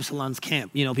that were in Absalom's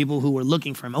camp, people who were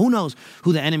looking for him. Who knows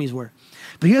who the enemies were?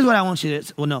 But here's what I want you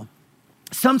to know.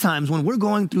 Sometimes when we're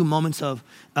going through moments of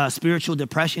spiritual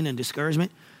depression and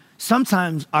discouragement,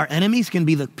 sometimes our enemies can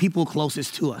be the people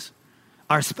closest to us.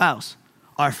 Our spouse,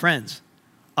 our friends,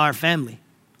 our family,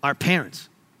 our parents,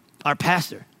 our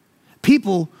pastor.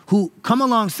 People who come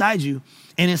alongside you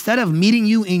and instead of meeting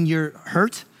you in your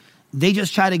hurt, they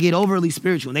just try to get overly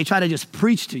spiritual and they try to just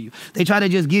preach to you. They try to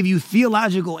just give you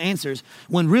theological answers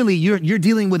when really you're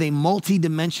dealing with a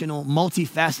multi-dimensional,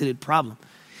 multifaceted problem.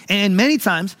 And many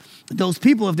times, those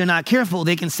people, if they're not careful,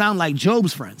 they can sound like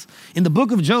Job's friends. In the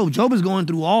book of Job, Job is going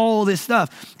through all this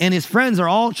stuff, and his friends are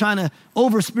all trying to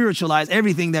over-spiritualize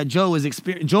everything that Job's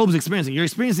experiencing. You're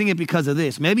experiencing it because of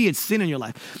this. Maybe it's sin in your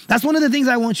life. That's one of the things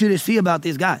I want you to see about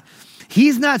this guy.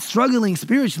 He's not struggling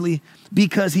spiritually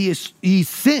because he's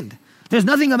sinned. There's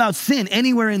nothing about sin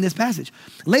anywhere in this passage.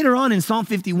 Later on in Psalm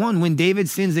 51, when David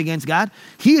sins against God,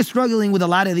 he is struggling with a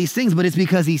lot of these things, but it's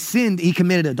because he sinned, he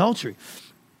committed adultery.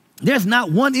 There's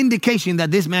not one indication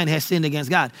that this man has sinned against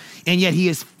God, and yet he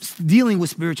is dealing with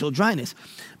spiritual dryness.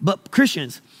 But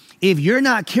Christians, if you're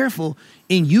not careful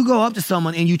and you go up to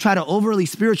someone and you try to overly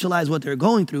spiritualize what they're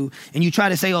going through, and you try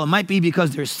to say, oh, it might be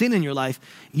because there's sin in your life,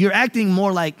 you're acting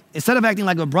more like, instead of acting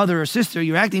like a brother or sister,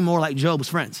 you're acting more like Job's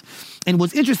friends. And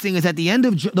what's interesting is at the end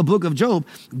of the book of Job,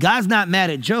 God's not mad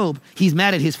at Job, he's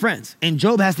mad at his friends. And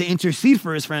Job has to intercede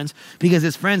for his friends because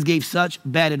his friends gave such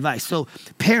bad advice. So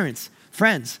parents,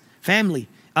 friends, family,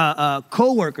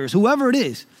 co-workers, whoever it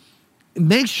is,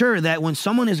 make sure that when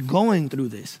someone is going through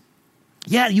this,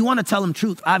 yeah, you want to tell them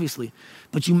truth, obviously,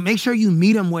 but you make sure you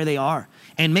meet them where they are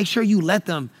and make sure you let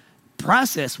them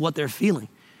process what they're feeling,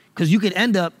 because you could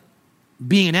end up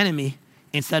being an enemy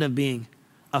instead of being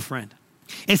a friend.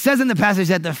 It says in the passage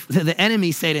that the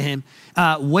enemies say to him,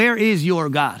 where is your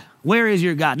God? Where is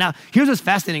your God? Now, here's what's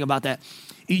fascinating about that.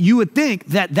 You would think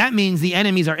that means the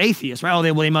enemies are atheists, right? Oh,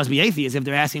 they must be atheists if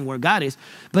they're asking where God is.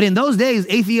 But in those days,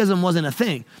 atheism wasn't a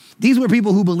thing. These were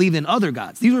people who believed in other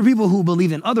gods. These were people who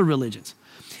believed in other religions.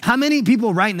 How many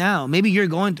people right now, maybe you're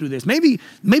going through this. Maybe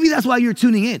that's why you're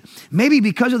tuning in. Maybe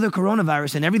because of the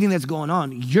coronavirus and everything that's going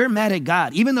on, you're mad at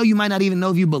God. Even though you might not even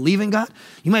know if you believe in God,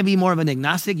 you might be more of an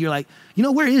agnostic. You're like,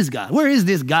 where is God? Where is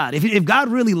this God? If God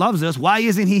really loves us, why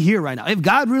isn't he here right now? If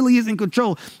God really is in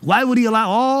control, why would he allow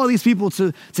all these people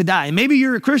to die? And maybe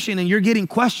you're a Christian and you're getting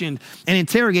questioned and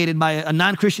interrogated by a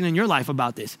non-Christian in your life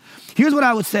about this. Here's what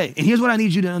I would say, and here's what I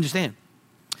need you to understand.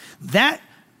 That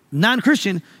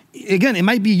non-Christian, again, it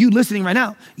might be you listening right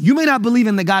now. You may not believe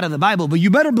in the God of the Bible, but you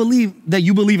better believe that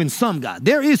you believe in some God.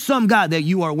 There is some God that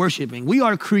you are worshiping. We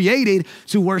are created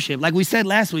to worship. Like we said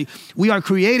last week, we are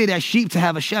created as sheep to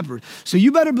have a shepherd. So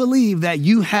you better believe that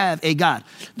you have a God.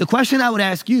 The question I would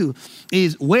ask you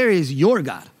is, where is your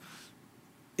God?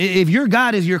 If your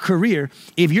God is your career,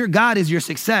 if your God is your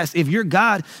success, if your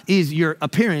God is your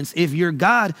appearance, if your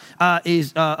God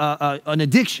is an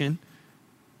addiction,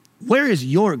 where is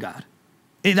your God?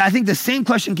 And I think the same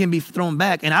question can be thrown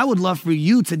back. And I would love for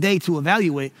you today to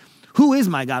evaluate, who is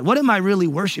my God? What am I really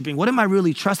worshiping? What am I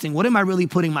really trusting? What am I really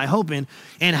putting my hope in?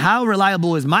 And how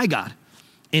reliable is my God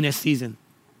in a season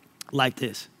like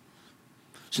this?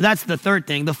 So that's the third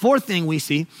thing. The fourth thing we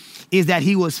see is that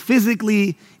he was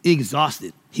physically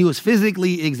exhausted. He was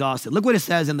physically exhausted. Look what it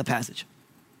says in the passage.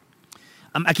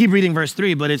 I keep reading verse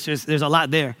 3, but it's just, there's a lot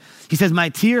there. He says, my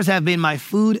tears have been my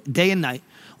food day and night,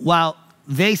 while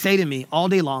they say to me all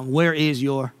day long, where is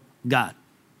your God?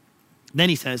 Then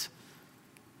he says,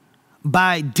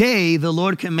 by day the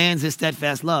Lord commands his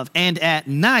steadfast love, and at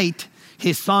night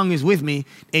his song is with me,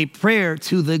 a prayer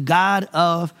to the God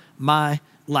of my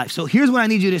life. So here's what I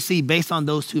need you to see based on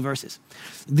those two verses.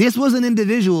 This was an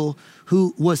individual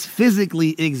who was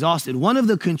physically exhausted. One of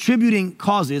the contributing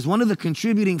causes, one of the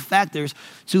contributing factors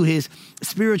to his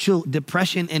spiritual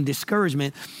depression and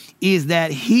discouragement is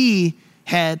that he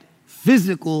had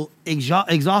physical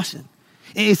exhaustion.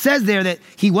 It says there that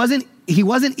he wasn't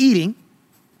eating,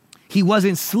 he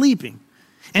wasn't sleeping.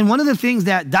 And one of the things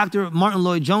that Dr. Martin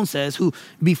Lloyd-Jones says, who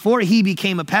before he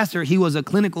became a pastor, he was a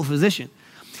clinical physician.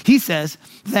 He says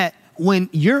that when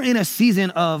you're in a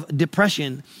season of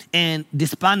depression and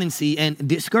despondency and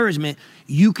discouragement,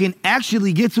 you can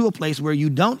actually get to a place where you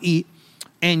don't eat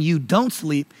and you don't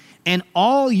sleep, and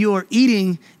all your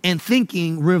eating and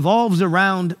thinking revolves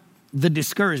around the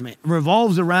discouragement,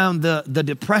 revolves around the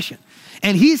depression.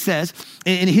 And he says,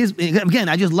 again,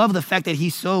 I just love the fact that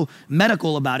he's so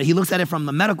medical about it. He looks at it from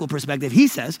the medical perspective. He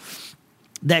says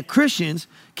that Christians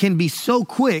can be so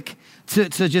quick to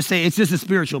just say, it's just a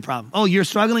spiritual problem. Oh, you're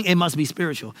struggling? It must be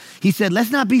spiritual. He said, let's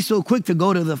not be so quick to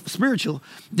go to the spiritual.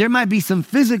 There might be some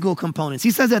physical components. He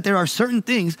says that there are certain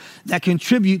things that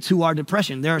contribute to our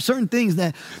depression. There are certain things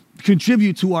that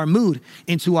contribute to our mood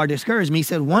and to our discouragement. He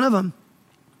said, one of them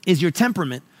is your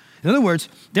temperament. In other words,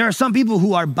 there are some people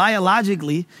who are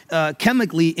biologically,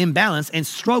 chemically imbalanced and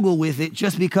struggle with it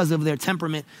just because of their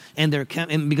temperament and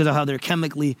and because of how they're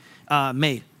chemically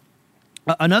made.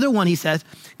 Another one, he says,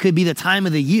 could be the time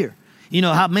of the year. You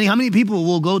know, how many people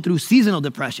will go through seasonal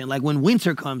depression? Like when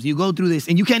winter comes, you go through this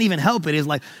and you can't even help it. It's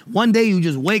like one day you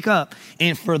just wake up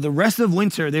and for the rest of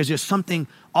winter, there's just something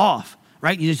off,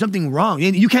 right? There's something wrong.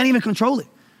 You can't even control it.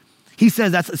 He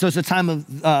says so it's the time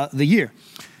of the year.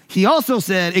 He also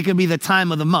said it could be the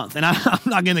time of the month. And I'm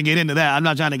not going to get into that. I'm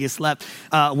not trying to get slapped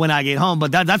when I get home,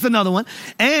 but that's another one.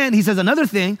 And he says another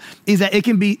thing is that it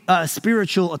can be a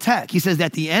spiritual attack. He says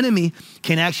that the enemy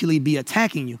can actually be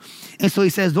attacking you. And so he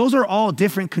says those are all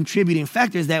different contributing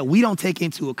factors that we don't take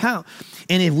into account.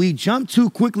 And if we jump too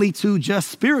quickly to just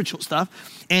spiritual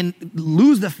stuff and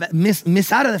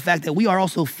miss out of the fact that we are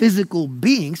also physical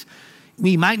beings,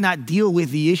 we might not deal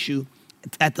with the issue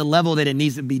at the level that it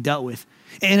needs to be dealt with.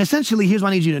 And essentially, here's what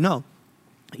I need you to know.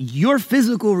 Your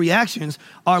physical reactions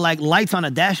are like lights on a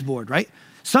dashboard, right?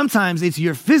 Sometimes it's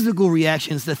your physical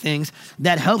reactions to things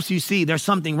that helps you see there's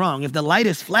something wrong. If the light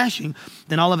is flashing,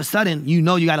 then all of a sudden, you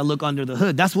know you got to look under the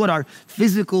hood. That's what our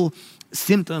physical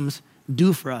symptoms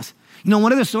do for us. You know,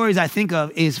 one of the stories I think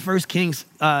of is 1 Kings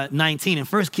 19. In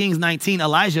 1 Kings 19,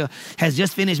 Elijah has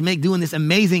just finished doing this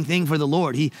amazing thing for the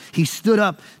Lord. He stood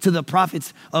up to the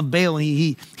prophets of Baal, and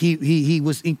he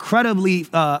was incredibly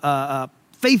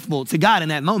faithful to God in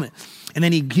that moment. And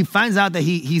then he finds out that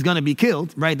he's going to be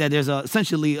killed, right? That there's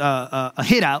essentially a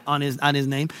hit out on his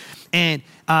name, and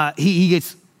he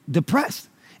gets depressed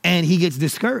and he gets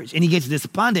discouraged and he gets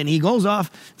despondent. He goes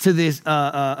off to this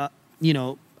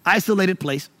isolated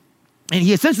place. And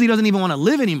he essentially doesn't even want to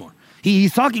live anymore.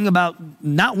 He's talking about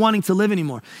not wanting to live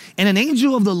anymore. And an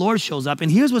angel of the Lord shows up. And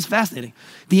here's what's fascinating.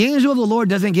 The angel of the Lord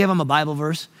doesn't give him a Bible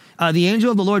verse. The angel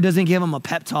of the Lord doesn't give him a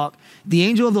pep talk. The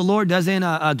angel of the Lord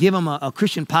doesn't give him a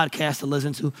Christian podcast to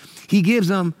listen to. He gives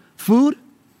him food,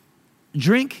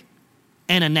 drink,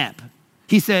 and a nap.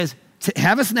 He says,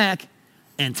 have a snack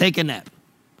and take a nap,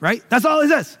 right? That's all he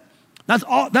says. That's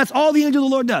all the angel of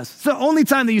the Lord does. It's the only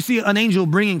time that you see an angel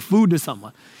bringing food to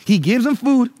someone. He gives them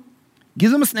food,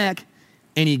 gives them a snack,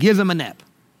 and he gives them a nap.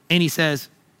 And he says,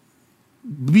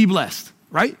 be blessed,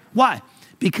 right? Why?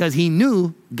 Because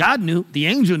God knew, the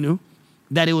angel knew,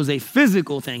 that it was a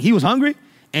physical thing. He was hungry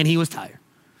and he was tired.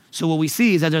 So what we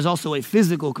see is that there's also a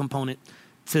physical component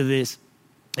to this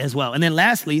as well. And then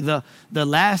lastly, the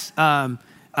last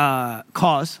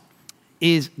cause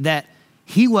is that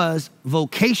he was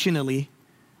vocationally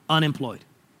unemployed.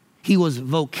 He was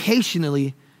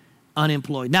vocationally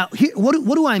unemployed. Now,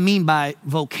 what do I mean by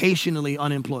vocationally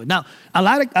unemployed? Now, a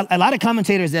lot of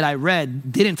commentators that I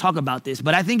read didn't talk about this,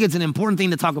 but I think it's an important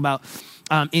thing to talk about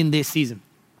in this season.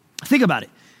 Think about it.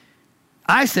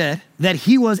 I said that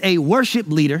he was a worship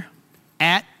leader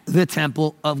at the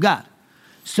temple of God.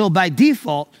 So by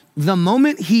default, the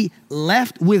moment he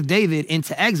left with David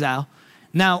into exile,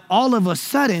 now all of a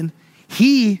sudden,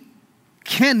 he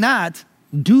cannot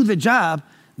do the job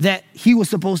that he was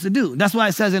supposed to do. That's why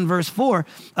it says in verse 4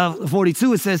 of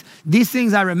 42, it says, these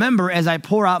things I remember as I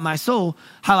pour out my soul,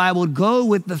 how I would go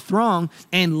with the throng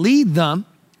and lead them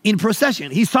in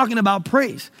procession. He's talking about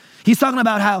praise. He's talking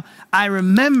about how I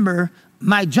remember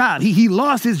my job. He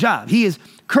lost his job. He is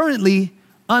currently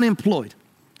unemployed.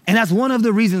 And that's one of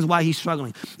the reasons why he's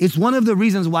struggling. It's one of the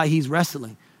reasons why he's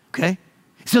wrestling, okay?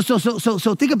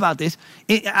 So think about this.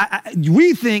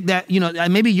 We think that,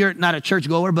 maybe you're not a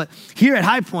churchgoer, but here at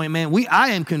High Point, man, I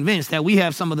am convinced that we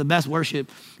have some of the best worship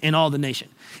in all the nation.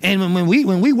 And when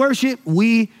we worship,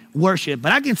 we worship.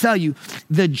 But I can tell you,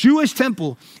 the Jewish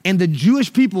temple and the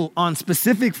Jewish people on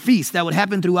specific feasts that would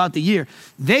happen throughout the year,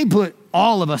 they put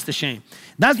all of us to shame.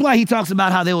 That's why he talks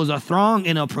about how there was a throng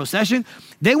in a procession.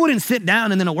 They wouldn't sit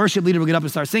down and then a worship leader would get up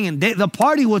and start singing. The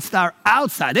party would start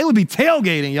outside. They would be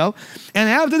tailgating, yo. And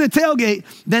after the tailgate,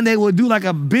 then they would do like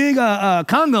a big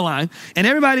conga line, and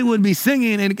everybody would be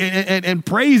singing and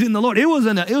praising the Lord. It was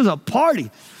a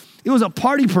party. It was a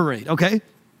party parade, okay?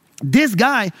 This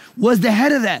guy was the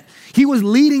head of that. He was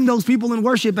leading those people in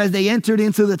worship as they entered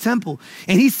into the temple.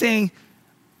 And he's saying,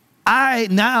 I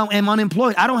now am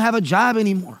unemployed. I don't have a job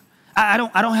anymore. I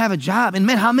don't have a job. And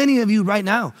man, how many of you right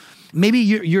now, maybe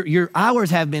your hours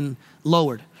have been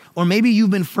lowered, or maybe you've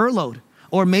been furloughed,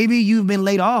 or maybe you've been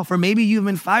laid off, or maybe you've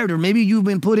been fired, or maybe you've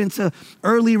been put into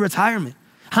early retirement.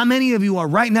 How many of you are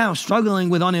right now struggling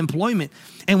with unemployment?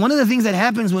 And one of the things that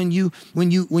happens when you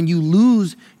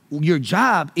lose your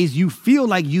job is you feel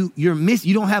like you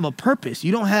don't have a purpose.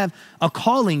 You don't have a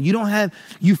calling.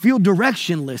 You feel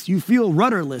directionless. You feel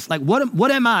rudderless. Like,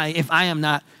 what am I if I am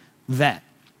not that?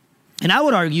 And I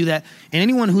would argue that, and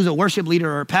anyone who's a worship leader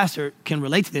or a pastor can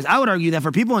relate to this, I would argue that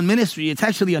for people in ministry, it's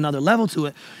actually another level to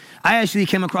it. I actually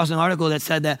came across an article that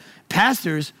said that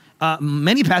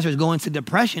many pastors go into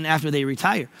depression after they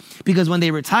retire. Because when they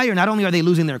retire, not only are they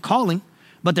losing their calling,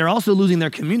 but they're also losing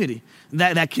their community.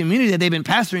 That community that they've been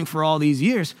pastoring for all these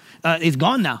years is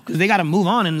gone now, because they got to move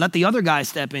on and let the other guys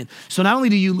step in. So not only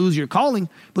do you lose your calling,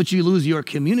 but you lose your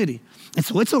community. And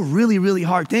so it's a really, really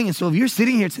hard thing. And so if you're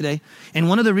sitting here today, and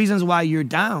one of the reasons why you're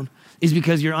down is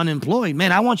because you're unemployed,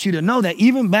 man, I want you to know that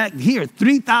even back here,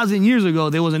 3,000 years ago,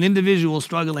 there was an individual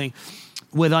struggling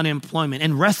with unemployment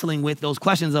and wrestling with those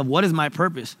questions of, what is my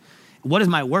purpose? What is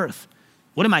my worth?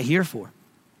 What am I here for?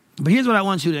 But here's what I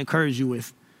want you to encourage you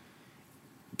with.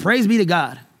 Praise be to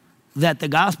God that the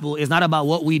gospel is not about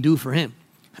what we do for him,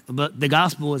 but the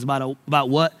gospel is about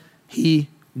what he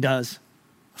does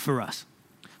for us.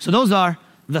 So those are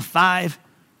the five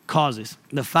causes.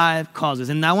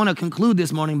 And I want to conclude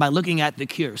this morning by looking at the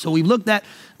cure. So we've looked at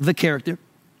the character.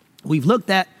 We've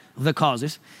looked at the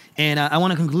causes. And I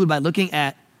want to conclude by looking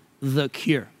at the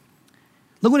cure.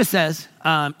 Look what it says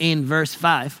in verse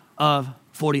 5 of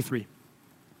 43.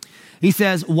 He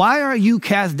says, why are you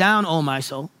cast down, O my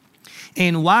soul?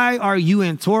 And why are you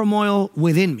in turmoil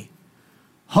within me?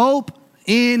 Hope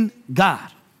in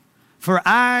God, for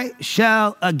I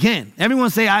shall again. Everyone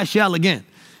say, I shall again.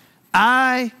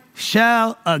 I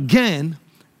shall again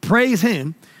praise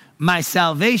him, my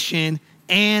salvation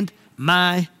and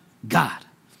my God.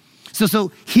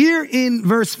 So here in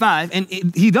verse 5, and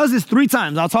he does this 3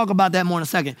 times. I'll talk about that more in a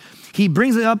second. He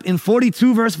brings it up in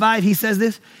 42 verse 5, he says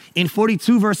this. In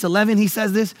 42 verse 11, he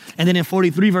says this. And then in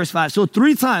 43 verse 5. So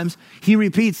 3 times he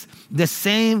repeats the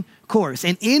same chorus.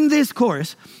 And in this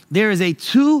chorus, there is a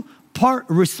 2-part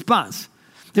response.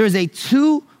 There is a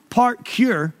 2-part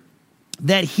cure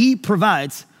that he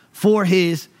provides for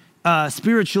his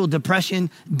spiritual depression,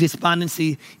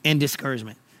 despondency, and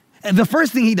discouragement. And the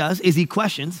first thing he does is he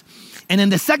questions. And then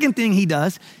the second thing he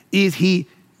does is he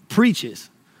preaches.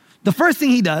 The first thing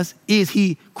he does is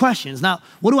he questions. Now,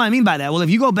 what do I mean by that? Well,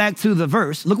 if you go back to the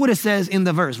verse, look what it says in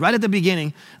the verse, right at the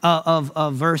beginning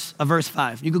of verse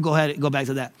 5. You could go ahead and go back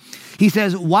to that. He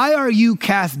says, why are you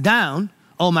cast down,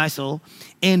 O my soul?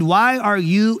 And why are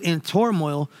you in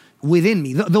turmoil within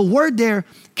me? The word there,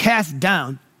 cast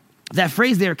down, that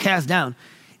phrase there, cast down,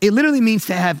 it literally means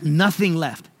to have nothing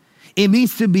left. It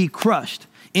means to be crushed.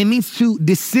 It means to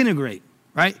disintegrate,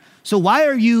 right? So why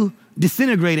are you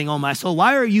disintegrating, oh my soul?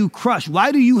 Why are you crushed?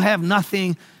 Why do you have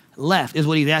nothing left is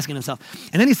what he's asking himself.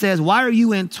 And then he says, why are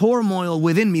you in turmoil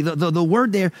within me? The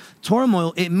word there,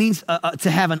 turmoil, it means to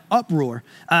have an uproar,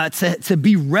 to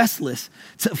be restless,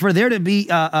 for there to be,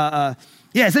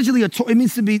 essentially it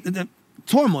means to be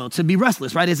turmoil, to be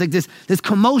restless, right? It's like this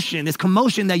commotion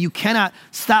that you cannot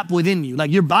stop within you.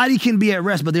 Like your body can be at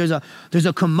rest, but there's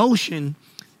a commotion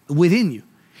within you.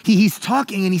 He's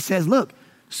talking and he says, look,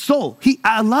 soul.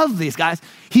 I love this, guys.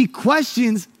 He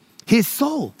questions his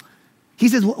soul. He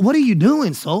says, what are you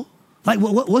doing, soul? Like,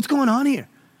 what's going on here?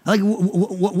 Like,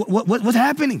 what's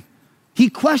happening? He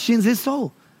questions his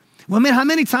soul. Well, man, how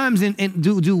many times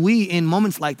do we, in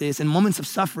moments like this, in moments of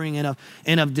suffering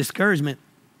and of discouragement,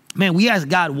 man, we ask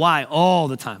God why all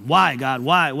the time. Why, God?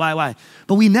 Why?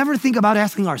 But we never think about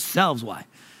asking ourselves why.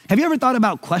 Have you ever thought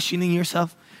about questioning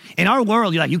yourself? In our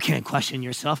world, you're like, you can't question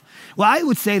yourself. Well, I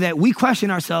would say that we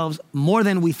question ourselves more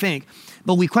than we think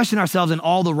but we question ourselves in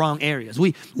all the wrong areas.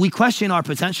 We question our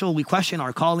potential, we question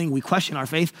our calling, we question our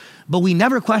faith, but we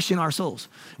never question our souls.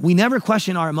 We never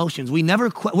question our emotions.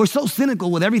 We're so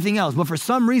cynical with everything else, but for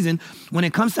some reason, when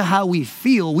it comes to how we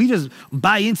feel, we just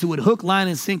buy into it, hook, line,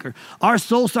 and sinker. Our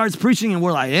soul starts preaching and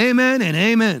we're like, amen and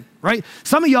amen, right?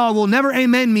 Some of y'all will never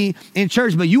amen me in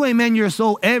church, but you amen your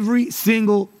soul every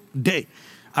single day,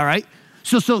 all right?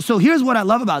 So here's what I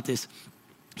love about this.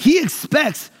 He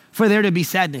expects for there to be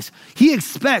sadness. He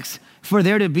expects for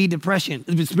there to be depression,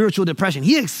 spiritual depression.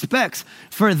 He expects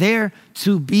for there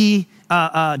to be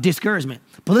discouragement.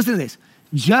 But listen to this.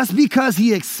 Just because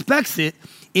he expects it,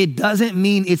 it doesn't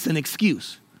mean it's an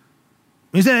excuse.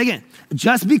 Let me say that again.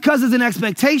 Just because it's an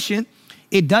expectation,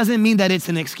 it doesn't mean that it's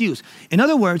an excuse. In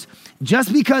other words,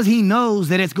 just because he knows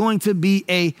that it's going to be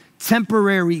a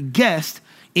temporary guest,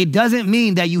 it doesn't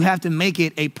mean that you have to make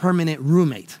it a permanent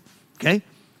roommate, okay?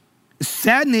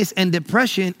 Sadness and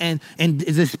depression and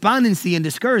despondency and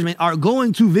discouragement are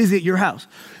going to visit your house.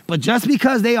 But just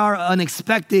because they are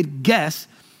unexpected guests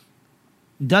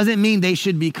doesn't mean they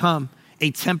should become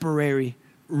a temporary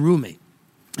roommate.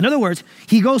 In other words,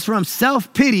 he goes from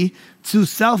self-pity to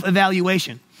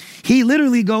self-evaluation. He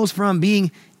literally goes from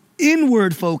being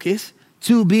inward focused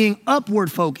to being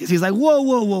upward focused. He's like, whoa,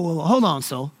 hold on,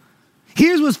 soul.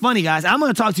 Here's what's funny, guys. I'm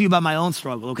going to talk to you about my own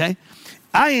struggle, okay?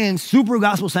 I am super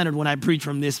gospel-centered when I preach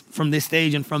from this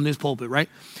stage and from this pulpit, right?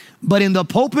 But in the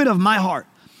pulpit of my heart,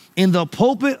 in the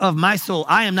pulpit of my soul,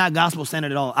 I am not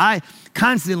gospel-centered at all. I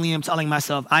constantly am telling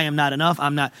myself I am not enough.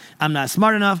 I'm not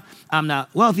smart enough. I'm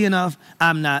not wealthy enough.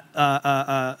 I'm not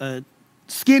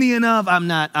skinny enough. I'm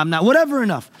not whatever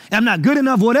enough. I'm not good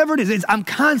enough. Whatever it is, I'm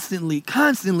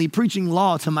constantly preaching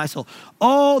law to my soul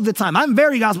all the time. I'm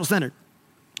very gospel-centered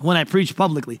when I preach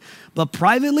publicly, but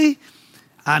privately,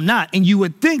 I'm not. And you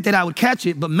would think that I would catch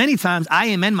it, but many times I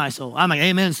amen my soul. I'm like,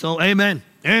 amen, soul, amen,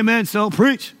 soul,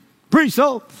 preach,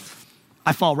 soul.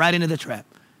 I fall right into the trap.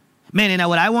 Man, and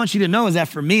what I want you to know is that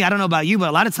for me, I don't know about you, but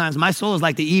a lot of times my soul is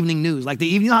like the evening news. Like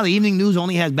you know how the evening news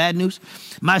only has bad news?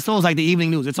 My soul is like the evening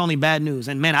news. It's only bad news.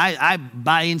 And man, I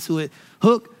buy into it,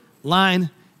 hook, line,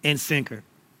 and sinker.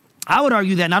 I would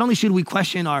argue that not only should we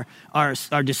question our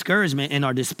discouragement and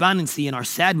our despondency and our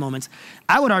sad moments,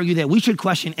 I would argue that we should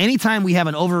question anytime we have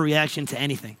an overreaction to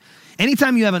anything.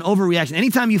 Anytime you have an overreaction,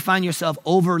 anytime you find yourself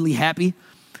overly happy,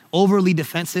 overly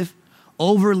defensive,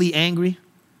 overly angry,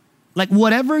 like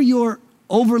whatever you're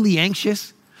overly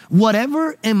anxious,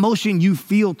 whatever emotion you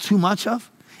feel too much of,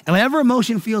 and whatever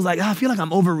emotion feels like, I feel like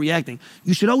I'm overreacting,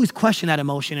 you should always question that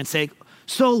emotion and say,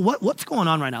 so what's going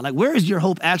on right now? Like, where is your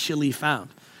hope actually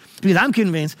found? Because I'm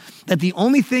convinced that the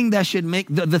only thing that should make,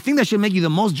 the thing that should make you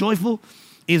the most joyful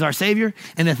is our Savior,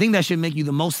 and the thing that should make you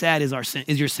the most sad is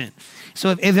your sin. So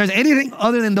if there's anything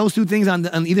other than those two things on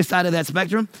either side of that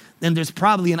spectrum, then there's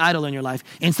probably an idol in your life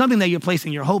and something that you're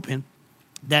placing your hope in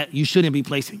that you shouldn't be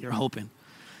placing your hope in.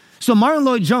 So Martin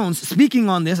Lloyd-Jones, speaking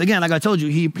on this, again, like I told you,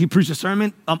 he preached a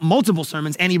sermon, multiple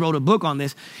sermons, and he wrote a book on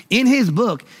this. In his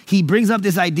book, he brings up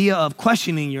this idea of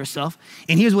questioning yourself,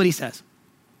 and here's what he says.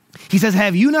 He says,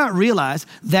 have you not realized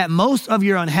that most of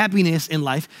your unhappiness in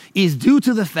life is due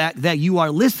to the fact that you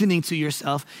are listening to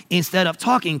yourself instead of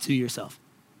talking to yourself?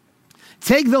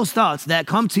 Take those thoughts that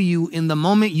come to you in the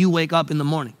moment you wake up in the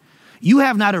morning. You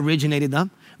have not originated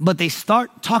them, but they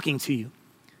start talking to you.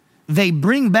 They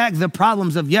bring back the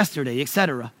problems of yesterday,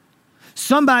 etc.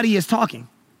 Somebody is talking.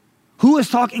 Who is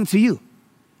talking to you?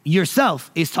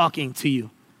 Yourself is talking to you.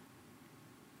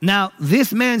 Now,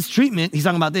 this man's treatment, he's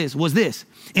talking about this, was this.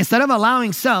 Instead of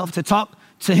allowing self to talk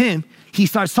to him, he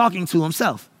starts talking to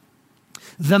himself.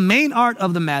 The main art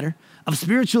of the matter of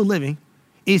spiritual living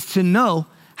is to know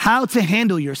how to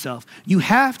handle yourself. You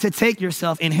have to take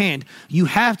yourself in hand. You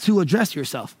have to address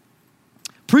yourself.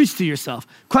 Preach to yourself.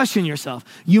 Question yourself.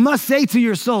 You must say to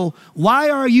your soul, why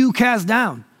are you cast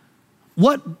down?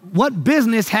 What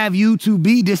business have you to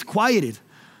be disquieted?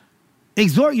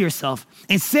 Exhort yourself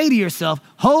and say to yourself,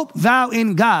 hope thou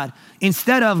in God,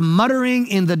 instead of muttering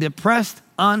in the depressed,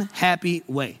 unhappy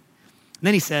way. And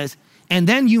then he says, and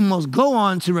then you must go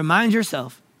on to remind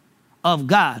yourself of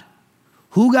God,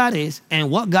 who God is, and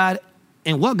what God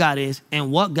is, and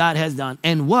what God has done,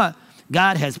 and what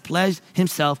God has pledged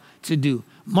himself to do.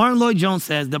 Martin Lloyd-Jones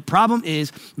says the problem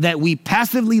is that we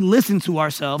passively listen to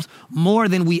ourselves more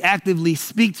than we actively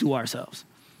speak to ourselves.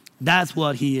 That's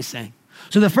what he is saying.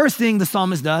 So the first thing the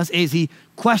psalmist does is he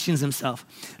questions himself.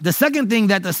 The second thing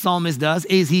that the psalmist does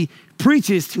is he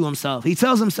preaches to himself. He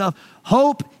tells himself,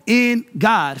 hope in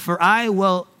God, for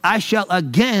I shall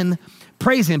again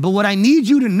praise him. But what I need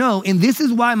you to know, and this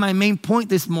is why my main point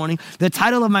this morning, the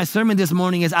title of my sermon this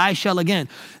morning is I Shall Again.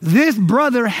 This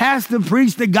brother has to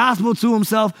preach the gospel to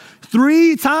himself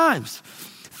 3 times.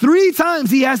 3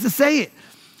 times he has to say it.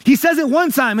 He says it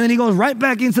one time, and then he goes right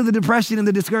back into the depression and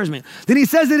the discouragement. Then he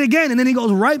says it again, and then he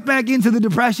goes right back into the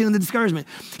depression and the discouragement.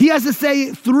 He has to say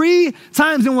it 3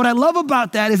 times, and what I love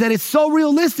about that is that it's so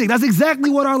realistic. That's exactly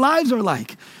what our lives are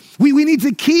like. We need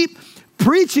to keep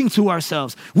preaching to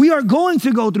ourselves. We are going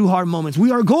to go through hard moments.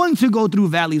 We are going to go through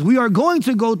valleys. We are going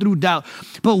to go through doubt.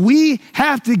 But we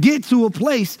have to get to a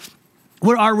place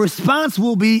where our response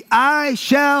will be, I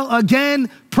shall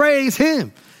again praise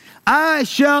him. I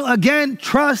shall again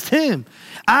trust him.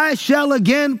 I shall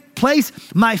again place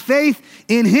my faith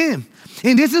in him.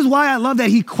 And this is why I love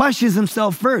that he questions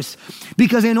himself first.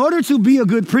 Because in order to be a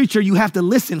good preacher, you have to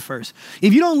listen first.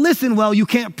 If you don't listen well, you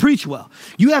can't preach well.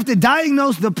 You have to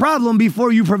diagnose the problem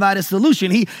before you provide a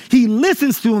solution. He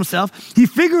listens to himself. He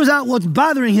figures out what's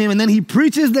bothering him, and then he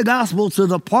preaches the gospel to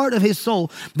the part of his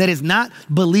soul that is not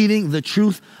believing the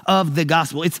truth of the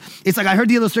gospel. It's like I heard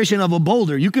the illustration of a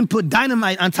boulder. You can put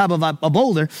dynamite on top of a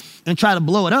boulder and try to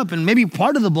blow it up, and maybe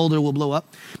part of the boulder will blow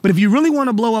up. But if you really want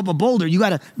to blow up a boulder, you got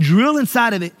to drill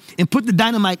inside of it and put the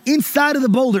dynamite inside of the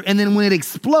boulder, and then when it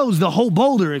explodes, the whole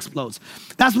boulder explodes.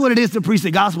 That's what it is to preach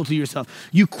the gospel to yourself.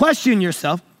 You question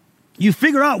yourself, you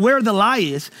figure out where the lie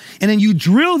is, and then you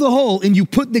drill the hole and you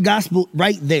put the gospel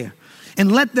right there.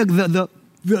 And let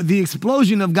the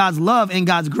explosion of God's love and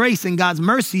God's grace and God's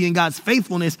mercy and God's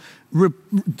faithfulness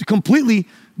completely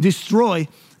destroy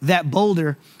that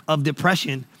boulder of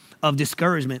depression, of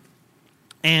discouragement,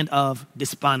 and of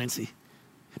despondency.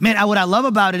 Man, what I love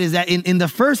about it is that in the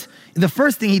first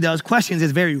thing he does, questions,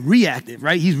 is very reactive,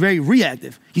 right? He's very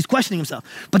reactive. He's questioning himself.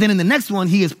 But then in the next one,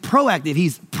 he is proactive.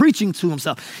 He's preaching to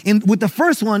himself. And with the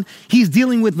first one, he's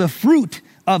dealing with the fruit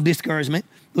of discouragement.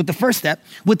 With the first step.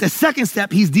 With the second step,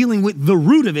 he's dealing with the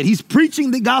root of it. He's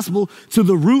preaching the gospel to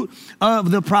the root of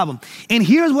the problem. And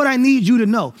here's what I need you to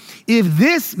know. If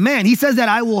this man, he says that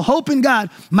I will hope in God,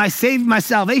 my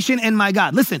salvation and my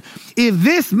God. Listen, if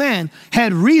this man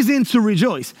had reason to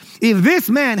rejoice, if this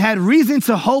man had reason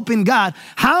to hope in God,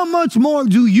 how much more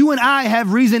do you and I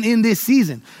have reason in this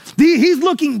season? He's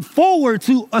looking forward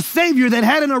to a Savior that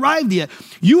hadn't arrived yet.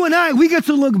 You and I, we get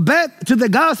to look back to the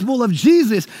gospel of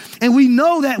Jesus, and we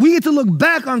know that we get to look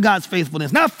back on God's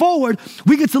faithfulness. Not forward,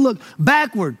 we get to look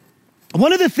backward.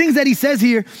 One of the things that he says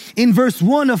here in verse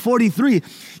 1 of 43,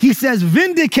 he says,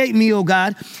 vindicate me, O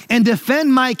God, and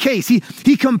defend my case.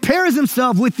 He compares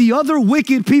himself with the other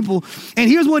wicked people. And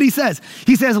here's what he says.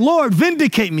 He says, Lord,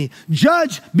 vindicate me,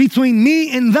 judge between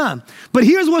me and them. But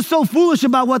here's what's so foolish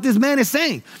about what this man is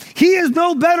saying. He is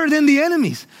no better than the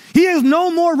enemies. He is no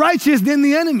more righteous than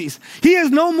the enemies. He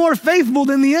is no more faithful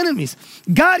than the enemies.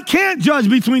 God can't judge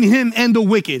between him and the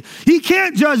wicked. He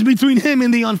can't judge between him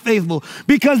and the unfaithful,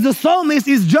 because the psalmist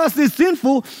is just as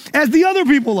sinful as the other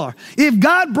people are. If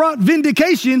God brought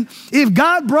vindication, if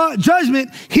God brought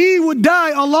judgment, he would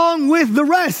die along with the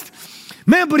rest.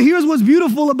 Man, but here's what's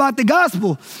beautiful about the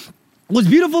gospel. What's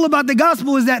beautiful about the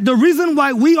gospel is that the reason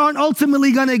why we aren't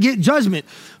ultimately going to get judgment,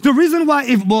 the reason why,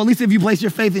 at least if you place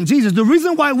your faith in Jesus, the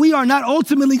reason why we are not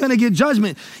ultimately going to get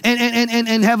judgment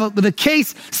and have the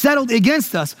case settled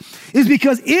against us is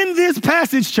because in this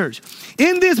passage, church,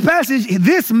 in this passage,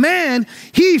 this man,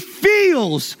 he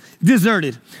feels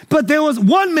deserted. But there was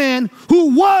one man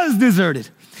who was deserted.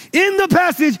 In the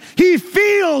passage, he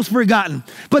feels forgotten,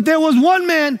 but there was one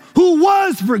man who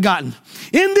was forgotten.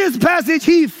 In this passage,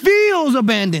 he feels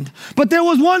abandoned, but there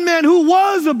was one man who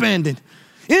was abandoned.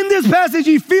 In this passage,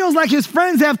 he feels like his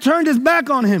friends have turned his back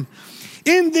on him.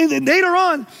 Later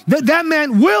on, that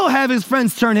man will have his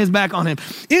friends turn his back on him.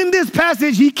 In this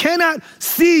passage, he cannot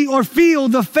see or feel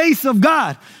the face of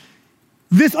God.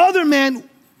 This other man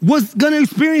was going to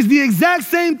experience the exact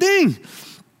same thing.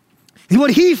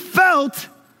 What he felt,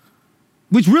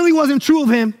 which really wasn't true of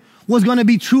him, was going to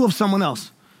be true of someone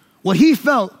else. What he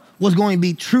felt was going to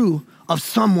be true of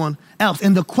someone else.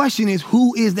 And the question is,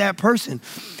 who is that person?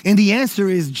 And the answer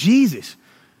is Jesus.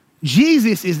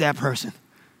 Jesus is that person.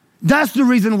 That's the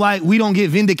reason why we don't get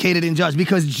vindicated and judged,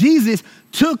 because Jesus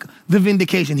took the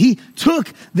vindication. He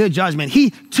took the judgment.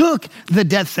 He took the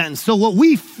death sentence. So what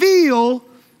we feel,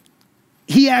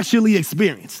 he actually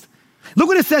experienced. Look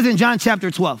what it says in John chapter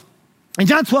 12. In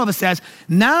John 12, it says,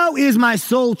 now is my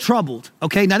soul troubled.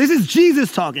 Okay, now this is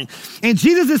Jesus talking. And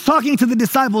Jesus is talking to the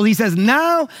disciples. He says,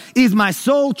 now is my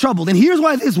soul troubled. And here's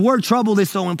why this word troubled is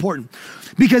so important.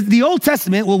 Because the Old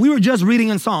Testament, what we were just reading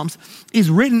in Psalms, is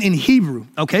written in Hebrew,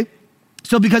 okay?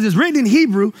 So because it's written in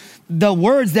Hebrew, the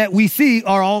words that we see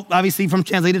are all obviously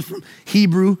translated from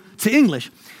Hebrew to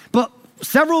English. But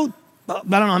several, I don't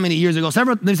know how many years ago,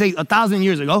 let's say 1,000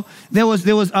 years ago, there was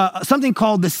something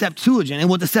called the Septuagint. And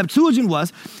what the Septuagint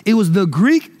was, it was the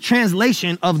Greek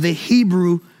translation of the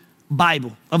Hebrew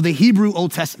Bible, of the Hebrew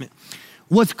Old Testament.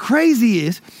 What's crazy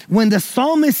is when the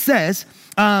psalmist says,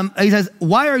 he says,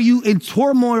 why are you in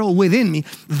turmoil within me?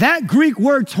 That Greek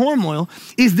word turmoil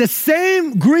is the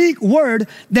same Greek word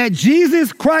that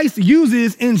Jesus Christ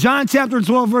uses in John chapter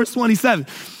 12, verse 27.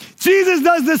 Jesus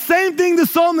does the same thing the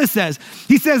psalmist says.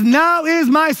 He says, now is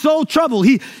my soul troubled.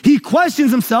 He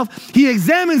questions himself, he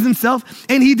examines himself,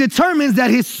 and he determines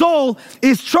that his soul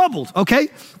is troubled, okay?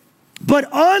 But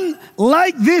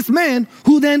unlike this man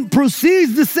who then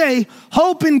proceeds to say,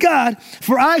 hope in God,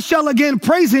 for I shall again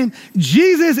praise him,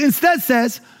 Jesus instead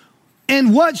says,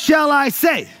 and what shall I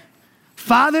say?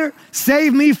 Father,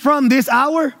 save me from this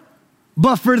hour,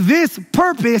 but for this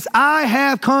purpose I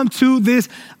have come to this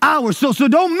hour. So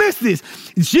don't miss this.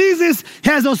 Jesus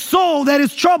has a soul that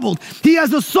is troubled. He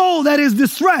has a soul that is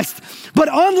distressed. But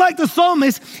unlike the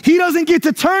psalmist, he doesn't get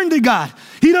to turn to God.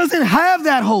 He doesn't have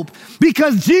that hope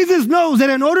because Jesus knows that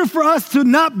in order for us to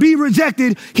not be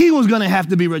rejected, he was going to have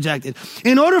to be rejected.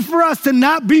 In order for us to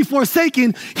not be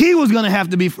forsaken, he was going to have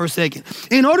to be forsaken.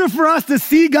 In order for us to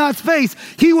see God's face,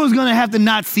 he was going to have to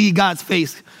not see God's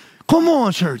face. Come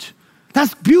on, church.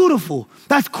 That's beautiful.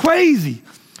 That's crazy.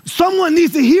 Someone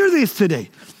needs to hear this today.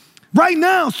 Right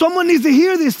now, someone needs to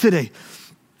hear this today.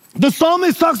 The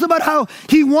psalmist talks about how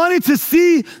he wanted to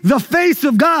see the face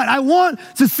of God. I want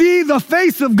to see the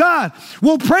face of God.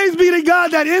 Well, praise be to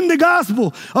God that in the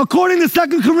gospel, according to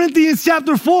 2 Corinthians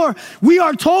chapter 4, we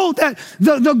are told that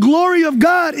the glory of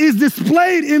God is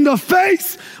displayed in the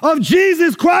face of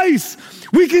Jesus Christ.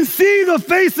 We can see the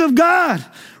face of God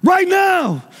right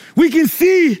now. We can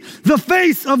see the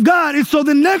face of God. And so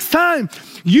the next time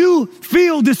you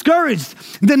feel discouraged,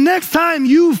 the next time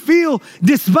you feel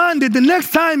despondent, the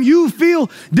next time you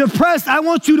feel depressed, I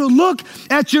want you to look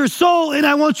at your soul and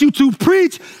I want you to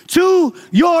preach to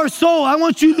your soul. I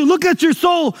want you to look at your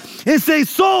soul and say,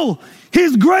 soul,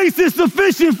 his grace is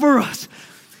sufficient for us.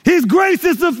 His grace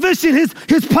is sufficient.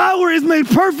 His power is made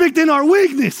perfect in our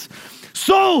weakness.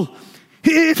 Soul,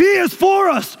 if he is for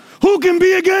us, who can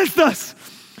be against us?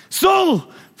 Soul,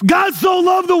 God so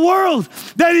loved the world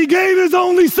that he gave his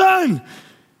only son.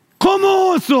 Come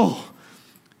on, soul.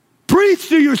 Preach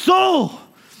to your soul.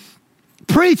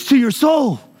 Preach to your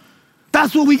soul.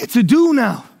 That's what we get to do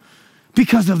now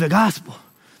because of the gospel.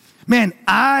 Man,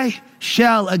 I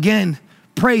shall again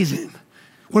praise him.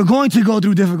 We're going to go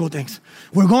through difficult things.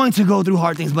 We're going to go through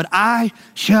hard things, but I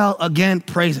shall again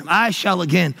praise him. I shall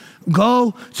again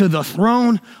go to the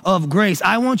throne of grace.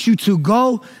 I want you to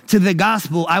go to the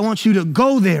gospel. I want you to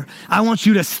go there. I want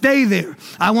you to stay there.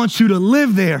 I want you to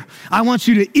live there. I want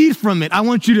you to eat from it. I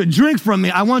want you to drink from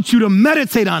it. I want you to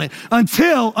meditate on it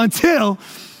until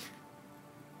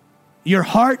your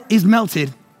heart is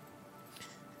melted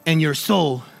and your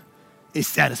soul is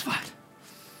satisfied.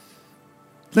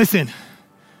 Listen.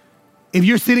 If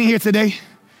you're sitting here today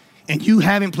and you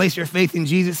haven't placed your faith in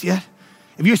Jesus yet,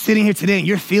 if you're sitting here today and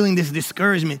you're feeling this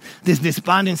discouragement, this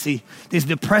despondency, this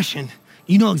depression,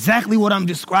 you know exactly what I'm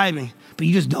describing, but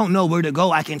you just don't know where to go,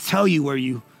 I can tell you where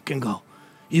you can go.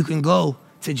 You can go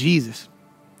to Jesus,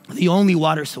 the only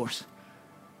water source,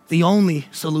 the only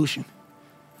solution.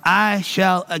 I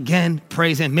shall again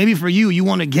praise him. Maybe for you, you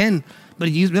want again, but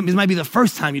it might be the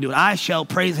first time you do it. I shall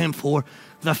praise him for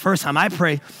the first time. I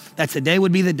pray that today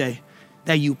would be the day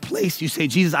that you say,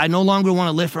 Jesus, I no longer want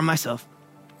to live for myself.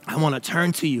 I want to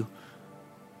turn to you,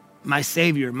 my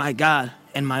Savior, my God,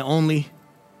 and my only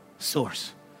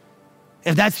source.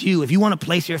 If that's you, if you want to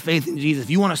place your faith in Jesus, if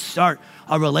you want to start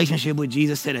a relationship with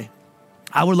Jesus today,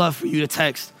 I would love for you to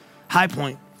text High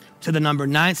Point to the number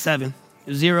 97000.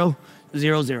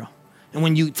 And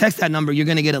when you text that number, you're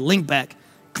going to get a link back.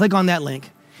 Click on that link,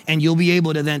 and you'll be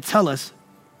able to then tell us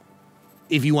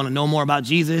if you want to know more about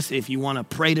Jesus, if you want to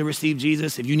pray to receive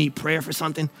Jesus, if you need prayer for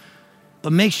something.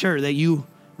 But make sure that you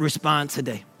respond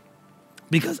today,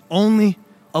 because only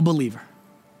a believer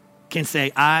can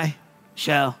say, I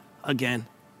shall again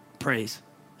praise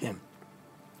him.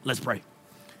 Let's pray.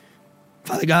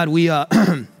 Father God, we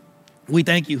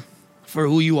thank you for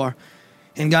who you are.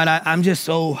 And God, I'm just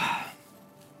so...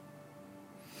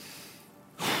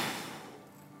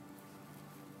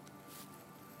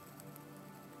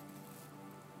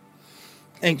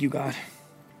 Thank you, God.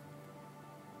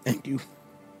 Thank you.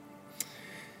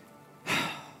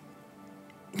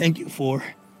 Thank you for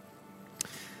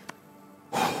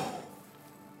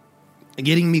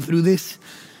getting me through this.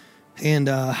 And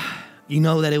You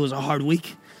know that it was a hard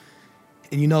week,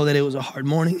 and you know that it was a hard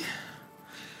morning.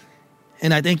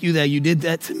 And I thank you that you did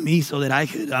that to me so that I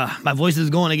could, my voice is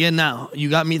going again now. You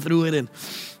got me through it, and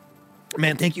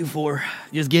man, thank you for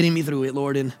just getting me through it,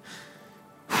 Lord, and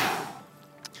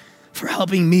for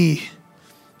helping me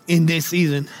in this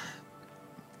season.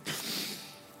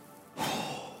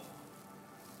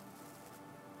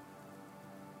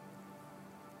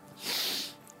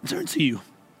 Turn to you.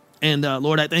 And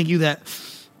Lord, I thank you that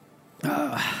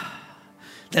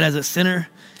as a sinner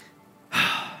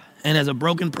and as a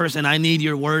broken person, I need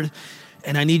your word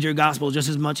and I need your gospel just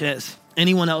as much as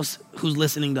anyone else who's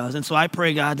listening does. And so I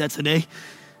pray, God, that today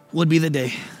would be the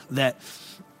day that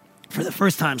for the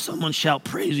first time, someone shall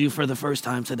praise you for the first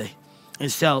time today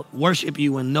and shall worship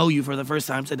you and know you for the first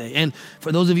time today. And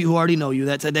for those of you who already know you,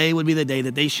 that today would be the day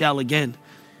that they shall again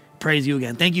praise you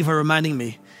again. Thank you for reminding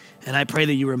me. And I pray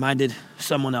that you reminded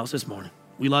someone else this morning.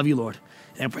 We love you, Lord.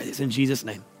 And I pray this in Jesus'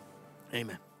 name.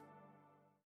 Amen.